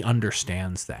 Maybe she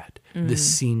understands that. This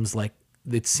seemed like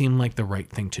the right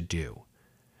thing to do.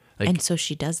 Like, And so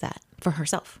she does that for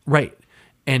herself. right.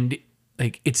 And,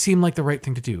 like, it seemed like the right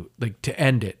thing to do, like, to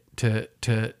end it,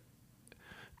 to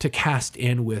cast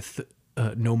in with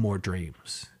No More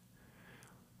Dreams.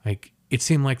 Like, it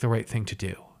seemed like the right thing to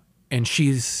do. And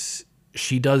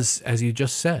she does, as you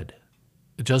just said,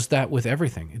 does that with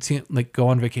everything. It seemed like, go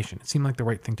on vacation. It seemed like the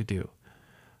right thing to do.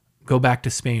 Go back to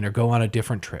Spain or go on a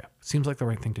different trip. It seems like the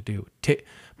right thing to do.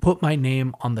 Put my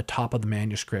name on the top of the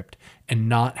manuscript and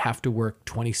not have to work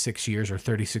 26 years or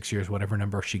 36 years, whatever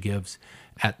number she gives,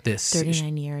 at this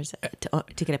 39 years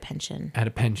to get a pension. At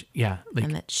a pension. Yeah. Like,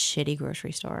 And that shitty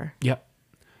grocery store. yep.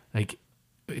 Like,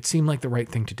 it seemed like the right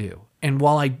thing to do. And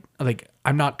while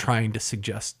I'm not trying to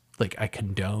suggest, like, I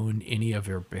condone any of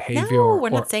her behavior. No, we're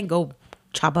not saying go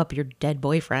chop up your dead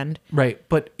boyfriend. Right.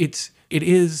 But it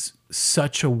is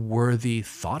such a worthy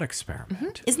thought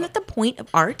experiment. Isn't that the point of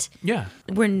art? Yeah.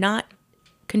 We're not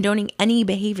condoning any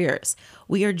behaviors.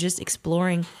 We are just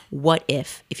exploring what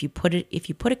if you put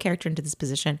a character into this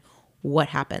position, what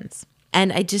happens?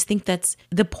 And I just think that's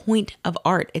the point of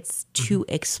art. It's to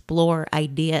explore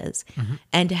ideas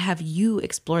and to have you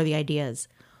explore the ideas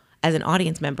as an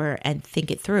audience member and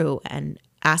think it through and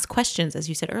ask questions, as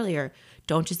you said earlier.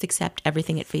 Don't just accept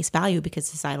everything at face value because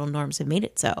societal norms have made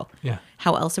it so. Yeah.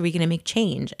 How else are we going to make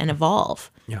change and evolve?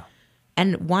 Yeah.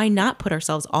 And why not put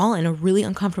ourselves all in a really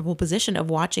uncomfortable position of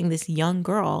watching this young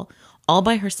girl all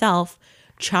by herself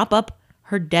chop up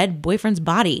her dead boyfriend's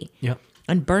body Yep.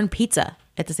 and burn pizza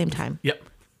at the same time? Yep.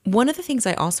 One of the things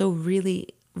I also really,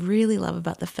 really love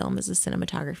about the film is the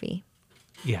cinematography.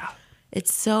 Yeah.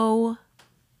 It's so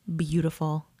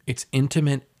beautiful. It's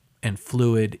intimate and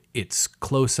fluid. It's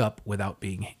close up without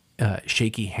being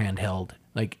shaky handheld.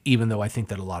 Like, even though I think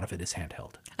that a lot of it is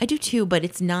handheld. I do too, but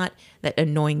it's not that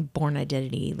annoying Born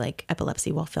Identity, like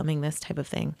epilepsy while filming this type of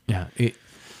thing. Yeah.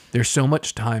 There's so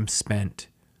much time spent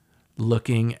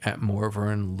looking at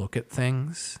Morvern look at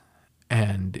things.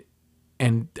 And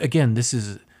again, this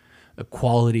is a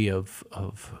quality of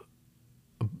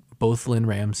both Lynn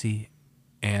Ramsey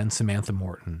and Samantha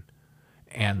Morton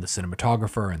and the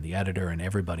cinematographer and the editor and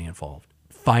everybody involved,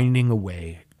 finding a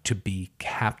way to be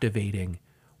captivating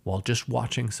while just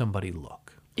watching somebody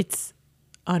look. It's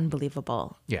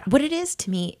unbelievable. Yeah. What it is to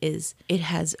me is it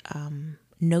has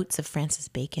notes of Francis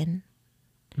Bacon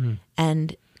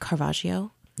and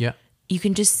Caravaggio. Yeah. You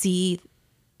can just see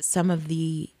some of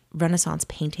the Renaissance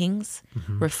paintings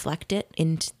reflect it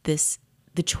into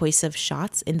the choice of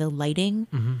shots in the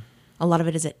lighting. A lot of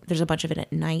it there's a bunch of it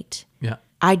at night. Yeah.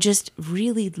 I just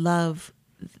really love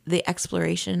the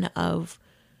exploration of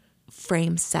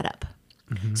frame setup.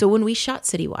 So when we shot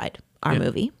Citywide, our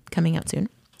movie coming out soon,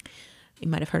 you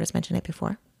might have heard us mention it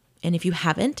before. And if you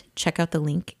haven't, check out the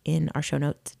link in our show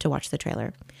notes to watch the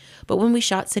trailer. But when we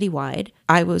shot Citywide,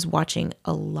 I was watching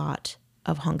a lot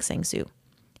of Hong Sang-soo,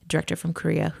 director from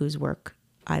Korea whose work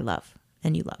I love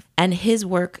and you love. And his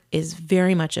work is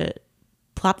very much a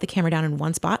plop the camera down in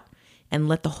one spot and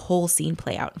let the whole scene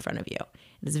play out in front of you.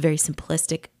 It's a very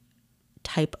simplistic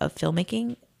type of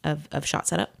filmmaking, of shot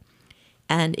setup.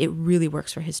 And it really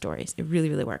works for his stories. It really,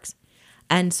 really works.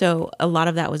 And so a lot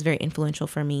of that was very influential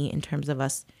for me in terms of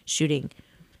us shooting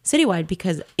Citywide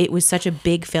because it was such a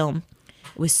big film.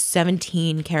 It was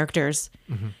 17 characters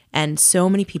and so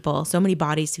many people, so many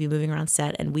bodies to be moving around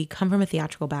set. And we come from a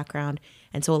theatrical background.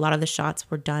 And so a lot of the shots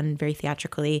were done very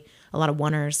theatrically, a lot of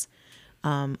one-ers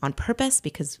on purpose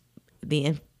because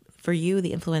for you,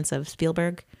 the influence of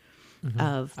Spielberg,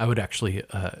 I would actually,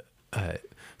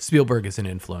 Spielberg is an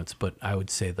influence, but I would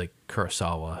say like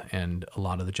Kurosawa and a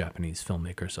lot of the Japanese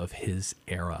filmmakers of his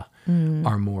era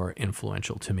are more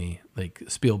influential to me. Like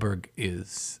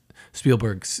Spielberg's,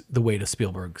 the way to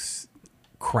Spielberg's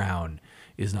crown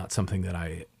is not something that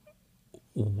I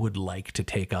would like to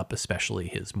take up, especially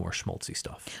his more schmaltzy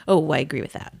stuff. Oh, I agree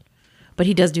with that. But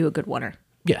he does do a good one-er.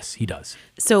 Yes, he does.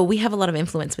 So we have a lot of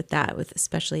influence with that, with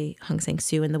especially Hong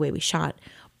Sang-soo and the way we shot.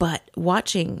 But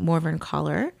watching Morvern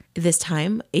Caller this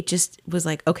time, it just was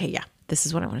like, okay, yeah, this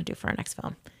is what I want to do for our next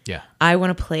film. Yeah. I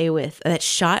want to play with that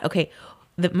shot. Okay,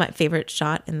 my favorite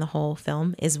shot in the whole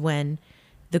film is when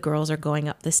the girls are going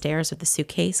up the stairs with the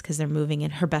suitcase because they're moving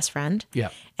in, her best friend. Yeah.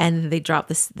 And they drop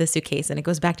the suitcase and it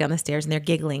goes back down the stairs and they're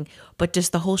giggling. But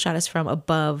just the whole shot is from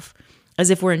above, as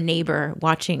if we're a neighbor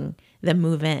watching them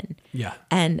move in. Yeah.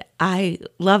 And I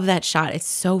love that shot. It's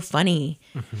so funny.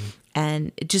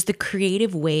 And just the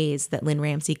creative ways that Lynn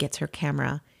Ramsey gets her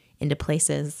camera into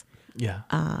places Yeah.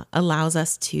 allows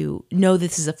us to know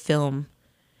this is a film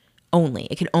only.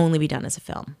 It can only be done as a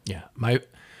film. Yeah.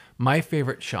 My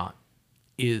favorite shot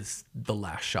is the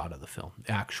last shot of the film,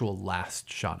 the actual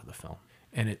last shot of the film.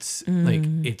 And it's like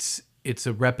it's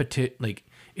a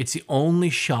it's the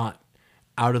only shot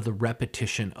out of the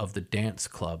repetition of the dance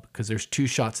club, because there's two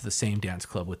shots of the same dance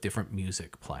club with different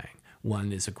music playing.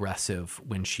 One is aggressive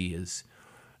when she is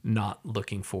not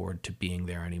looking forward to being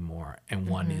there anymore, and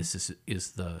one is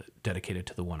the dedicated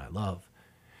to the one I love.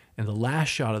 And the last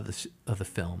shot of the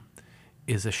film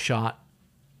is a shot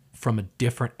from a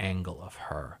different angle of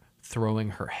her throwing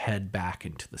her head back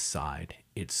into the side.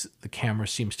 The camera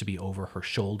seems to be over her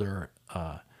shoulder,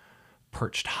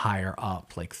 perched higher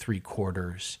up, like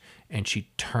 3/4, and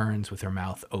she turns with her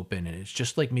mouth open, and it's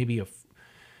just like maybe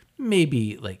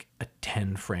like a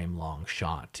 10 frame long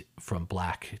shot from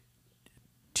black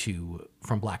to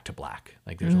black.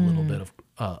 Like there's a little bit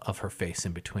of her face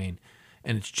in between,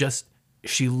 and it's just,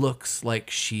 she looks like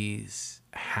she's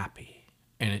happy.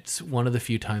 And it's one of the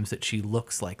few times that she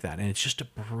looks like that. And it's just a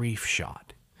brief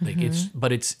shot. Like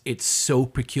it's so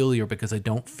peculiar because I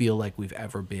don't feel like we've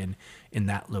ever been in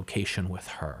that location with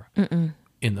her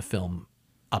in the film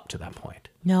up to that point.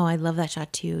 No, I love that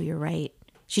shot too. You're right.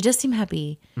 She does seem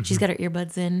happy. She's got her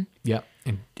earbuds in. Yep.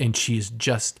 And she's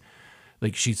just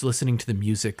like, she's listening to the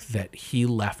music that he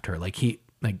left her. Like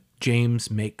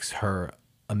James makes her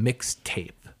a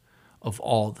mixtape of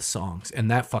all the songs, and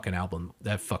that fucking album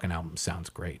sounds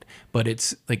great. But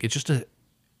it's just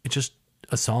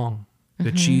a song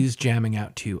that she's jamming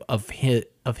out to of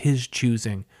his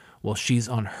choosing while she's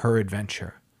on her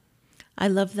adventure. I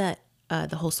love that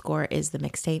the whole score is the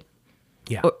mixtape.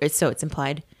 Yeah. So it's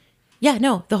implied. Yeah,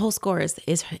 no, the whole score is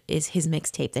his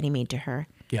mixtape that he made to her.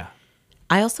 Yeah.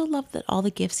 I also love that all the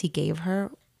gifts he gave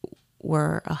her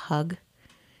were a hug.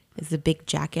 Is the big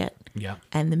jacket, Yeah.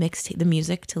 and the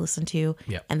music to listen to,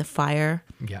 Yeah. and the fire,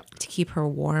 Yeah. to keep her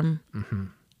warm.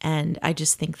 And I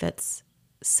just think that's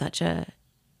such an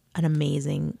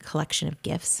amazing collection of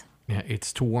gifts. Yeah.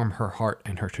 It's to warm her heart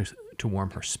and to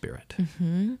warm her spirit.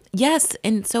 Yes,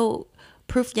 and so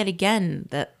proof yet again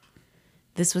that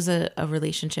this was a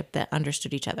relationship that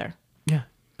understood each other. Yeah.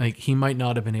 Like, he might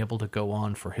not have been able to go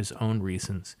on for his own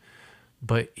reasons,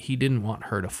 but he didn't want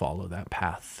her to follow that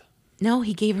path. No,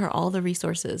 he gave her all the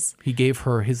resources. He gave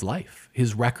her his life,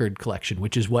 his record collection,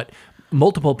 which is what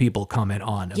multiple people comment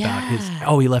on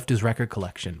about he left his record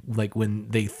collection, like when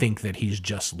they think that he's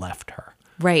just left her.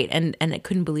 Right, and I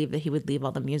couldn't believe that he would leave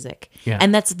all the music. Yeah.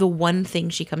 And that's the one thing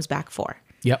she comes back for.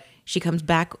 Yep. She comes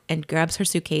back and grabs her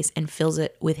suitcase and fills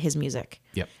it with his music.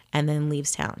 Yep. And then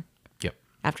leaves town Yep.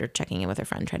 after checking in with her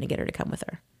friend, trying to get her to come with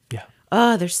her. Yeah.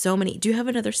 Oh, there's so many. Do you have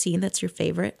another scene that's your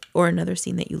favorite, or another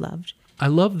scene that you loved? I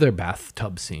love their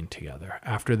bathtub scene together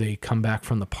after they come back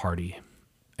from the party,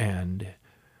 and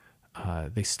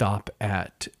they stop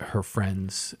at her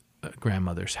friend's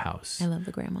grandmother's house. I love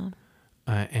the grandma.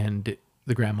 And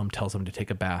the grandmom tells them to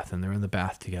take a bath, and they're in the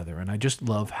bath together. And I just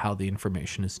love how the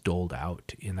information is doled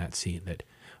out in that scene, that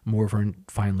Morvern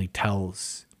finally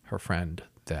tells her friend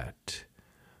that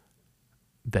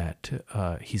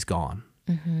he's gone.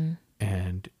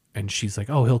 And she's like,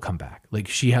 oh, he'll come back. Like,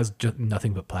 she has just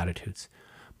nothing but platitudes.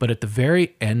 But at the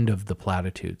very end of the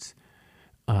platitudes,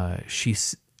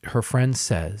 her friend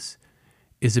says,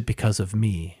 is it because of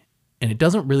me? And it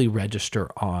doesn't really register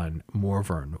on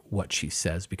Morvern what she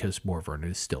says, because Morvern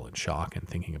is still in shock and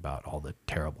thinking about all the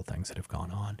terrible things that have gone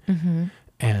on.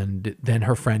 And then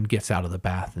her friend gets out of the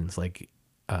bath and is like,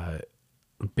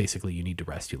 basically, you need to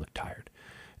rest. You look tired.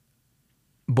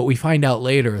 But we find out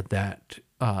later that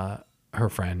her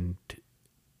friend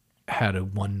had a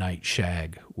one-night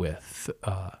shag with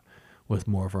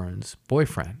Morvern's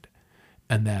boyfriend,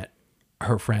 and that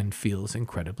her friend feels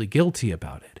incredibly guilty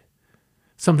about it.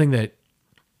 Something that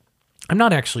I'm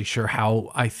not actually sure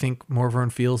how I think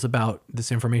Morvern feels about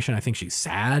this information. I think she's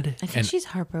sad. I think she's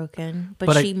heartbroken,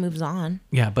 but she moves on.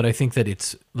 Yeah, but I think that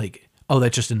it's like, oh,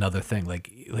 that's just another thing.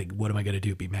 Like what am I going to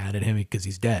do? Be mad at him because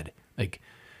he's dead? Like,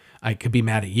 I could be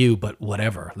mad at you, but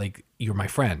whatever. Like, you're my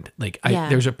friend. Like, Yeah.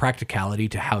 there's a practicality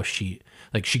to how she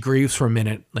grieves for a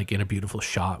minute, like in a beautiful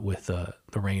shot with the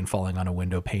rain falling on a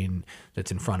window pane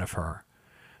that's in front of her.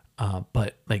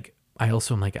 But like, I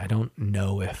also am like, I don't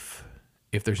know if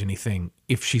there's anything,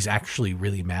 if she's actually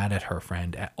really mad at her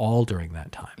friend at all during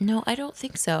that time. No, I don't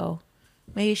think so.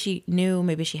 Maybe she knew,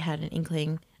 maybe she had an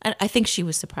inkling. I think she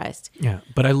was surprised. Yeah,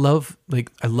 but I love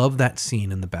that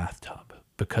scene in the bathtub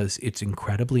because it's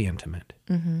incredibly intimate.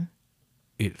 Mm-hmm.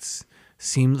 It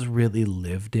seems really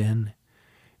lived in.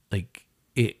 Like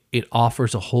it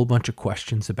offers a whole bunch of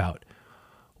questions about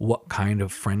what kind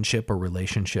of friendship or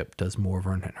relationship does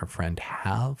Morvern and her friend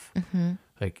have. Mm-hmm.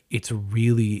 Like, it's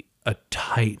really a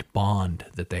tight bond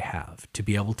that they have to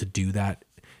be able to do that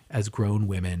as grown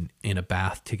women in a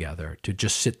bath together, to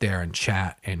just sit there and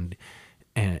chat and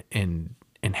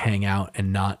hang out,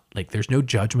 and not like, there's no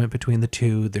judgment between the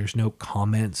two. There's no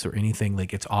comments or anything.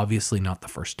 Like, it's obviously not the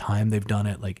first time they've done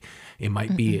it. Like, it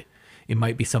might be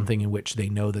something in which they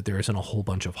know that there isn't a whole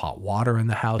bunch of hot water in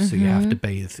the house, so you have to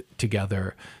bathe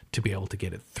together to be able to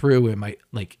get it through.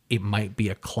 It might be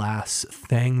a class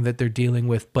thing that they're dealing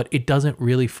with, but it doesn't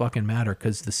really fucking matter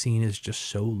because the scene is just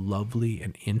so lovely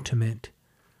and intimate.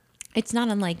 It's not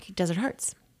unlike Desert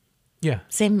Hearts. Yeah.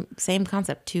 Same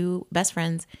concept. Two best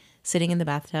friends sitting in the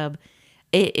bathtub.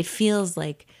 It feels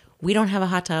like we don't have a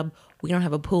hot tub, we don't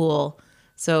have a pool,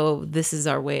 so this is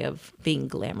our way of being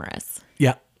glamorous.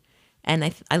 Yeah.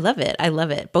 And I love it. I love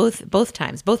it. Both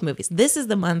times, both movies. This is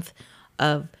the month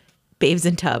of babes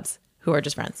in tubs who are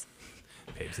just friends.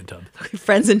 Babes in tubs.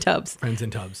 Friends in tubs. Friends in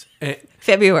tubs.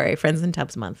 February, Friends in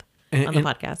Tubs month on the and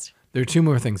podcast. There are two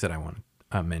more things that I want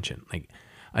to mention. Like,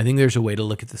 I think there's a way to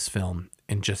look at this film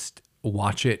and just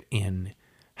watch it in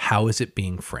how is it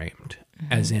being framed,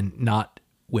 as in not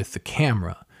with the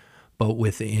camera, but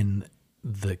within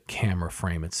the camera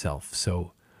frame itself.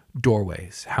 So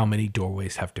doorways, how many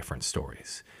doorways have different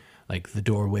stories? Like the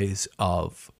doorways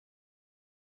of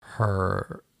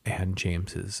her and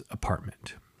James's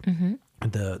apartment,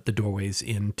 the doorways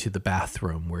into the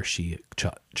bathroom where she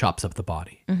chops up the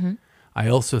body. I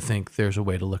also think there's a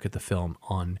way to look at the film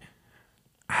on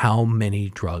how many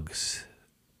drugs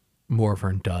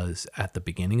Morvern does at the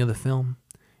beginning of the film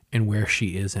and where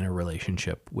she is in a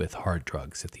relationship with hard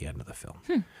drugs at the end of the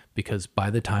film. Because by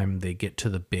the time they get to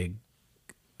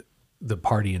the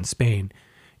party in Spain,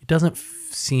 it doesn't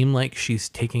seem like she's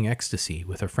taking ecstasy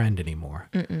with her friend anymore.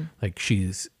 Like,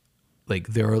 she's like,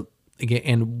 there are, again,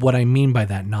 and what I mean by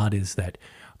that not is that,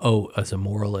 oh, as a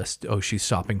moralist, oh, she's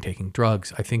stopping taking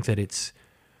drugs. I think that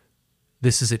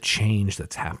this is a change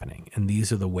that's happening. And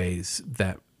these are the ways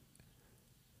that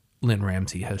Lynn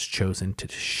Ramsey has chosen to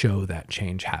show that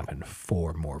change happen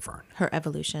for Morvern. Her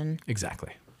evolution.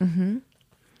 Exactly.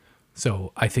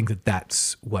 So I think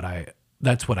that's what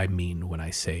I mean when I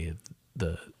say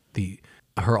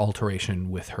her alteration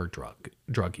with her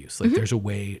drug use. Like, there's a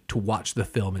way to watch the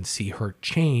film and see her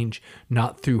change,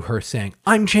 not through her saying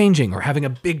I'm changing or having a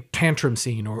big tantrum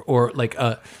scene or like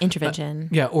a intervention.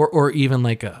 Or even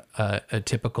like a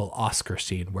typical Oscar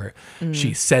scene where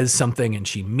she says something and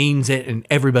she means it and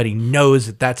everybody knows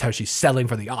that that's how she's selling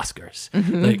for the Oscars.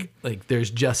 Like there's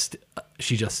just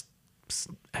she just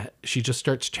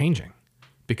starts changing,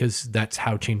 because that's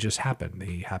how changes happen.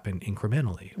 They happen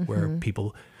incrementally, where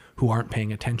people who aren't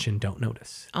paying attention don't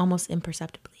notice. Almost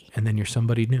imperceptibly. And then you're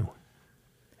somebody new.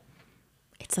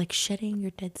 It's like shedding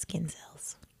your dead skin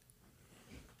cells.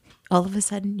 All of a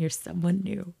sudden, you're someone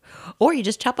new. Or you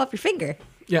just chop off your finger.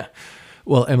 Yeah.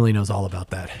 Well, Emily knows all about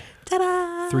that.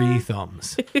 Ta-da! 3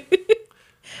 thumbs.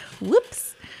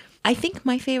 Whoops. I think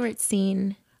my favorite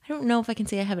scene, I don't know if I can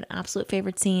say I have an absolute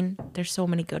favorite scene. There's so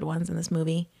many good ones in this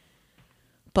movie.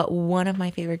 But one of my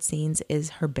favorite scenes is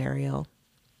her burial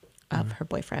of her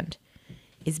boyfriend,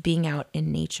 is being out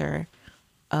in nature,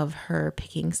 of her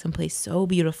picking someplace so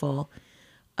beautiful,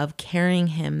 of carrying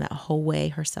him that whole way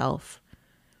herself.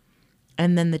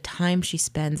 And then the time she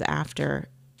spends after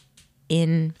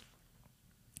in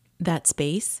that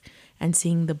space and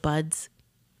seeing the buds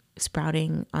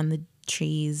sprouting on the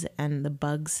trees and the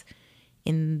bugs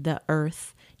in the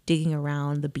earth digging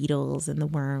around, the beetles and the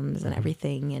worms and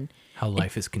everything. And how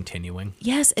life is continuing.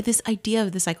 Yes, this idea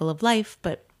of the cycle of life,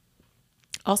 but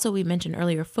also we mentioned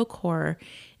earlier folk horror,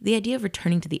 the idea of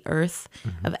returning to the earth,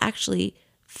 of actually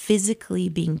physically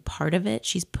being part of it.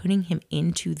 She's putting him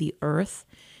into the earth.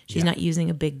 She's not using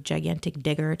a big gigantic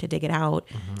digger to dig it out.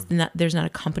 There's not a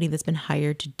company that's been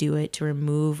hired to do it, to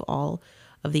remove all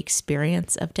of the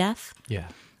experience of death. Yeah.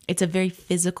 It's a very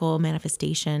physical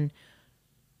manifestation.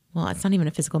 Well, it's not even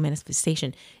a physical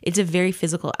manifestation. It's a very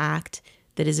physical act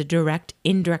that is a direct,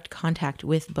 indirect contact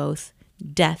with both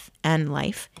death and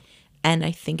life. And I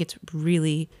think it's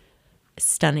really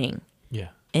stunning Yeah.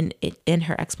 in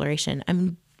her exploration. I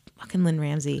mean, fucking Lynn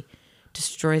Ramsey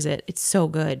destroys it. It's so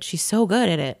good. She's so good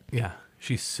at it. Yeah.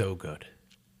 She's so good.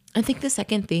 I think the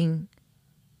second thing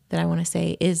that I want to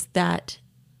say is that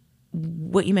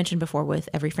what you mentioned before with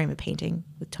Every Frame of Painting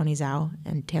with Tony Zhao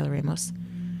and Taylor Ramos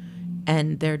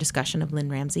and their discussion of Lynn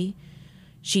Ramsey,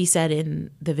 she said in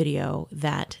the video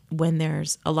that when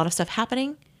there's a lot of stuff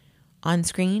happening on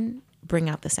screen, bring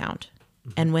out the sound.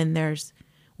 Mm-hmm. And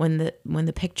when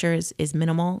the picture is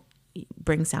minimal,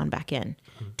 bring sound back in.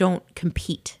 Mm-hmm. Don't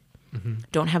compete. Mm-hmm.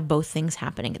 Don't have both things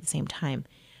happening at the same time.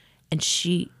 And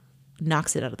she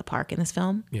knocks it out of the park in this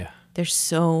film. Yeah. There's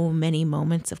so many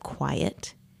moments of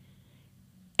quiet.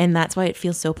 And that's why it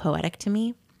feels so poetic to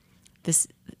me.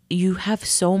 You have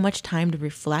so much time to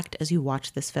reflect as you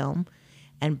watch this film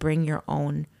and bring your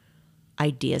own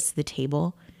ideas to the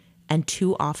table. And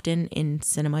too often in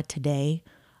cinema today,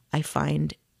 I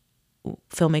find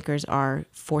filmmakers are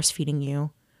force-feeding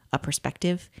you a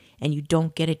perspective, and you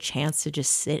don't get a chance to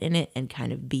just sit in it and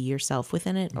kind of be yourself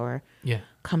within it, or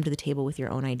come to the table with your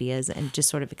own ideas and just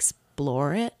sort of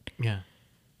explore it. Yeah.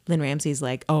 Lynn Ramsey's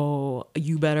like, oh,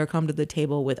 you better come to the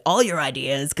table with all your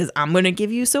ideas because I'm going to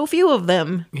give you so few of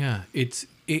them. Yeah.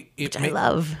 Which I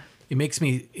love. It makes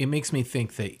me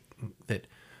think that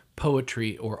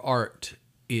poetry or art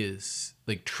is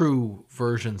like true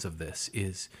versions of this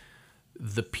is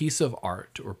the piece of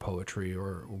art or poetry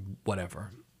or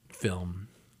whatever, film,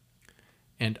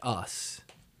 and us,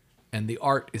 and the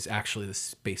art is actually the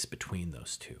space between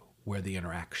those two where the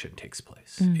interaction takes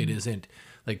place. Mm-hmm. It isn't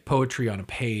like poetry on a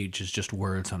page is just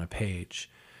words on a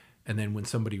page. And then when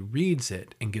somebody reads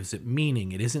it and gives it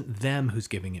meaning, it isn't them who's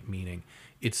giving it meaning.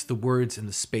 It's the words and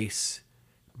the space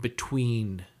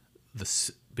between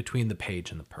the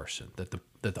page and the person that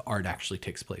the art actually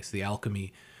takes place. The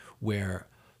alchemy where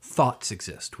thoughts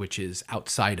exist, which is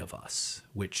outside of us,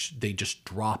 which they just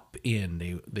drop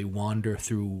in. They wander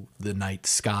through the night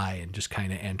sky and just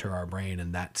kind of enter our brain,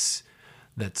 and that's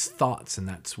thoughts, and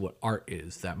that's what art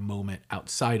is. That moment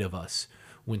outside of us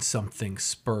when something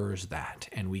spurs that,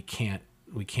 and we can't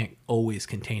always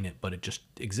contain it, but it just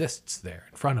exists there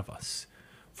in front of us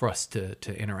for us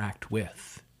to interact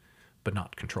with, but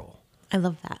not control. I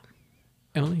love that.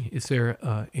 Emily, is there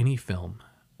any film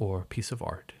or piece of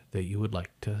art that you would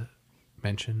like to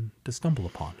mention to stumble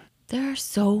upon? There are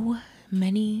so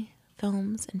many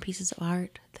films and pieces of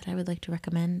art that I would like to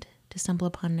recommend to stumble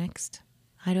upon next.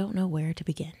 I don't know where to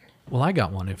begin. Well, I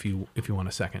got one if you want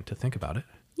a second to think about it.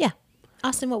 Yeah.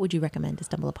 Austin, what would you recommend to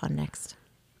stumble upon next?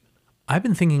 I've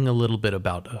been thinking a little bit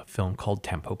about a film called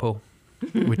Tampopo,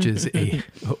 which is a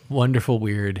wonderful,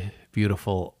 weird,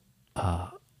 beautiful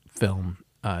film.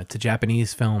 It's a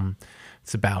Japanese film.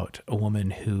 It's about a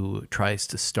woman who tries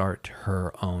to start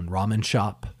her own ramen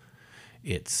shop.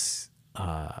 It's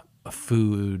a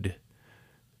food,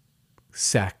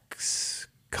 sex,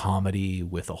 comedy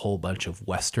with a whole bunch of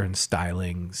Western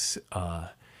stylings.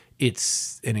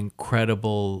 It's an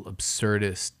incredible,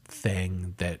 absurdist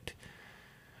thing that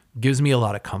gives me a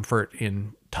lot of comfort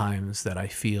in times that I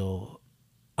feel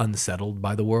unsettled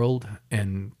by the world.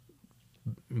 And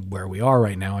where we are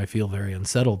right now, I feel very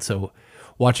unsettled. So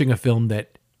watching a film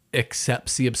that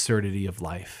accepts the absurdity of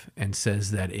life and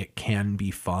says that it can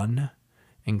be fun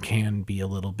and can be a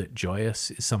little bit joyous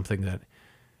is something that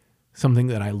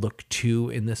I look to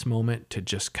in this moment to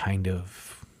just kind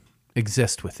of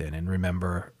exist within and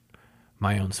remember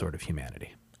my own sort of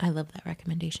humanity. I love that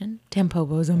recommendation.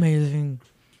 Tampopo is amazing.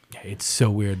 Yeah, it's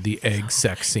so weird. The egg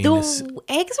sex scene. The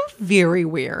eggs are very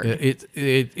weird.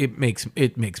 It makes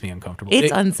me uncomfortable.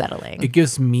 It's unsettling. It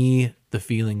gives me the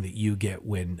feeling that you get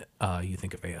when you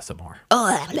think of ASMR.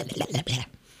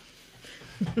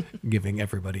 Giving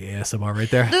everybody ASMR right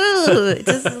there. Ooh, it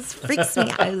just freaks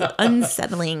me out.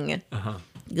 Unsettling. Uh-huh.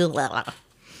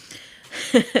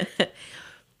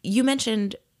 You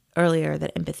mentioned earlier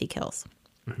that empathy kills.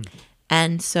 Mm-hmm.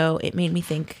 And so it made me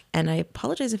think, and I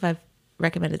apologize if I've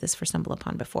recommended this for Stumble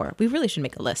Upon before. We really should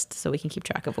make a list so we can keep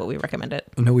track of what we recommended.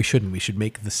 No, we shouldn't. We should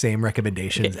make the same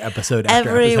recommendations episode after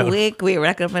Every episode. week we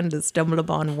recommend to Stumble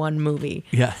Upon one movie.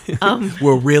 Yeah.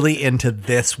 We're really into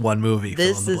this one movie.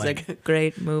 This is a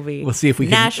great movie. We'll see if we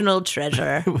can. National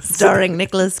Treasure, starring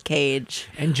Nicolas Cage.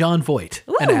 And John Voight,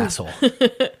 an asshole.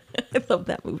 I love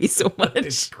that movie so much.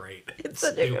 It's great. It's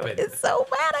stupid. It's so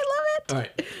bad. I love it. All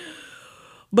right.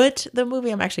 But the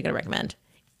movie I'm actually going to recommend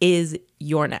is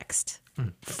You're Next.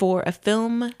 For a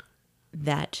film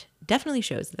that definitely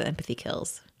shows that empathy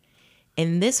kills.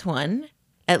 In this one,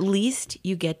 at least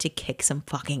you get to kick some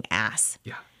fucking ass.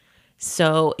 Yeah.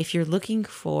 So if you're looking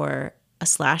for a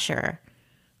slasher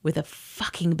with a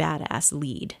fucking badass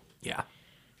lead, Yeah.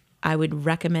 I would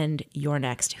recommend You're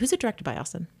Next. Who's it directed by,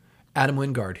 Austin? Adam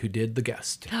Wingard, who did The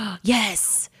Guest.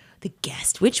 Yes, The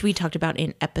Guest, which we talked about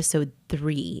in episode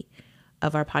 3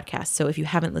 of our podcast. So if you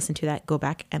haven't listened to that, go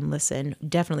back and listen.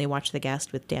 Definitely watch The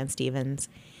Guest with Dan Stevens.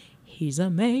 He's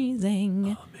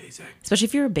amazing. Amazing. Especially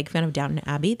if you're a big fan of Downton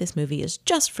Abbey, this movie is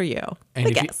just for you. And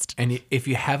The if Guest. if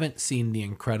you haven't seen the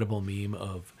incredible meme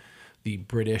of the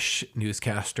British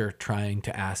newscaster trying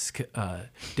to ask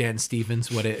Dan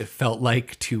Stevens what it felt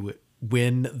like to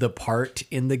win the part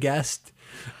in The Guest,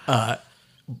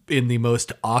 in the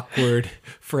most awkward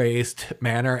phrased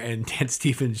manner, and Dan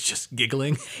Stevens just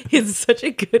giggling. It's such a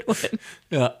good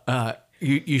one.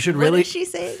 You should What really. did she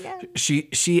say again?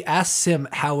 She asks him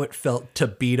how it felt to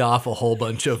beat off a whole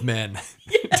bunch of men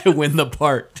to win the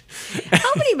part.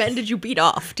 How many men did you beat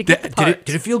off to get the part?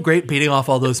 Did it feel great beating off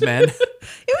all those men?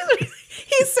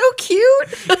 He's so cute.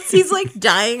 He's like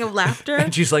dying of laughter.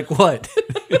 And she's like, "What?"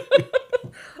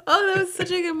 Oh, that was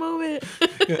such a good moment.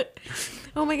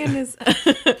 Oh my goodness.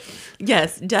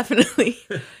 Yes, definitely.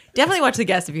 Definitely watch The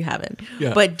Guest if you haven't.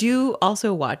 Yeah. But do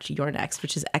also watch You're Next,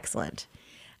 which is excellent.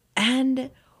 And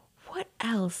what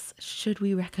else should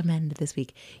we recommend this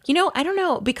week? I don't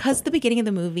know, because the beginning of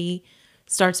the movie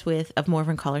of More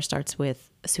Than Color starts with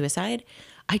suicide.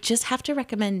 I just have to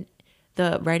recommend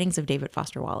the writings of David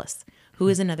Foster Wallace, who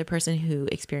is another person who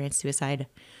experienced suicide.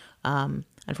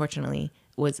 Unfortunately,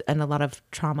 was in a lot of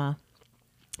trauma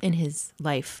in his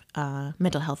life,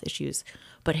 mental health issues.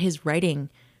 But his writing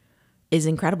is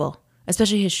incredible,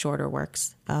 especially his shorter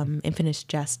works. Infinite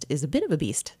Jest is a bit of a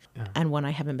beast, and one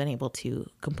I haven't been able to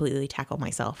completely tackle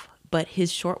myself. But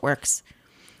his short works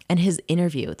and his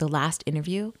interview, The Last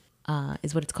Interview,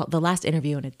 is what it's called. The Last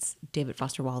Interview, and it's David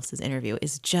Foster Wallace's interview,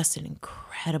 is just an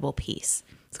incredible piece.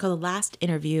 It's called The Last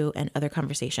Interview and Other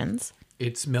Conversations.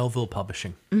 It's Melville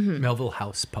Publishing, Melville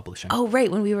House Publishing. Oh, right,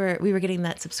 when we were getting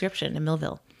that subscription in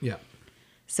Millville. Yeah,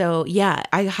 So yeah,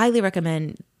 I highly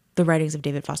recommend the writings of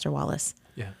David Foster Wallace.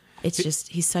 yeah. It's just,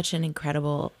 he's such an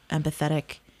incredible,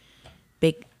 empathetic,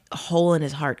 big hole in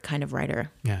his heart kind of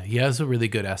writer. Yeah, he has a really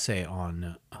good essay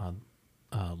on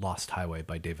Lost Highway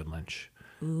by David Lynch,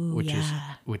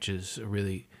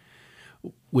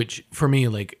 which for me,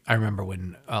 like, I remember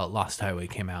when Lost Highway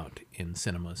came out in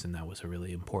cinemas, and that was a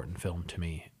really important film to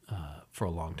me for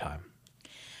a long time.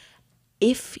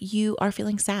 If you are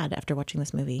feeling sad after watching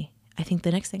this movie, I think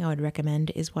the next thing I would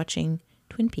recommend is watching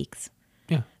Twin Peaks,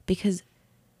 Yeah, because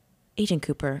Agent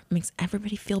Cooper makes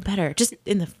everybody feel better just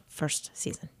in the first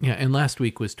season. yeah. And last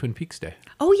week was Twin Peaks Day.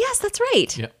 Oh yes, that's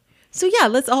right. Yeah, So yeah,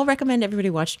 let's all recommend everybody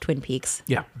watch Twin Peaks.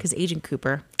 Yeah. Because Agent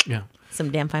Cooper, yeah.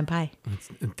 some damn fine pie. It's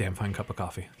a damn fine cup of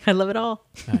coffee. I love it all.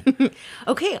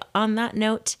 Okay, on that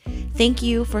note, thank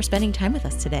you for spending time with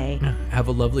us today. Yeah. Have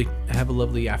a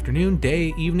lovely afternoon,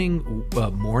 day, evening,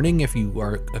 morning. If you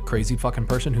are a crazy fucking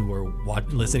person who are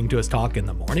listening to us talk in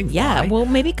the morning. Yeah, why? well,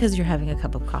 maybe because you're having a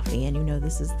cup of coffee and you know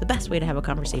this is the best way to have a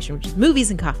conversation, which is movies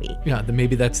and coffee. Yeah, then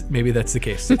maybe that's the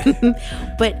case.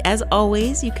 But as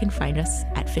always, you can find us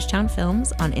at Fishtown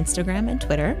Films on Instagram and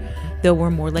Twitter, though we're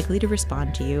more likely to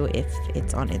respond to you if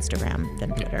it's on Instagram than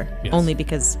Twitter, Yes. only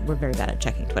because we're very bad at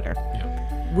checking Twitter.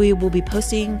 Yeah. We will be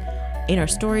posting in our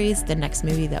stories the next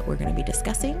movie that we're going to be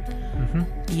discussing.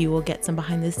 You will get some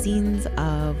behind the scenes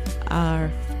of our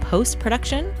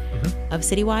post-production of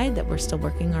Citywide that we're still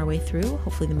working our way through.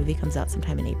 Hopefully the movie comes out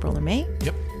sometime in April or May.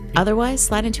 Yep. Otherwise,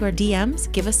 slide into our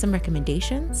DMs, give us some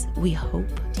recommendations. We hope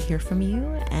to hear from you.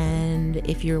 And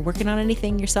if you're working on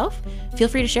anything yourself, feel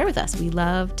free to share with us. We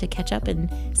love to catch up and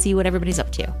see what everybody's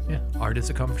up to. Yeah. Art is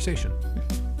a conversation.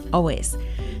 Always.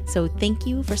 So thank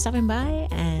you for stopping by,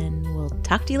 and we'll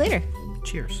talk to you later.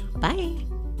 Cheers. Bye.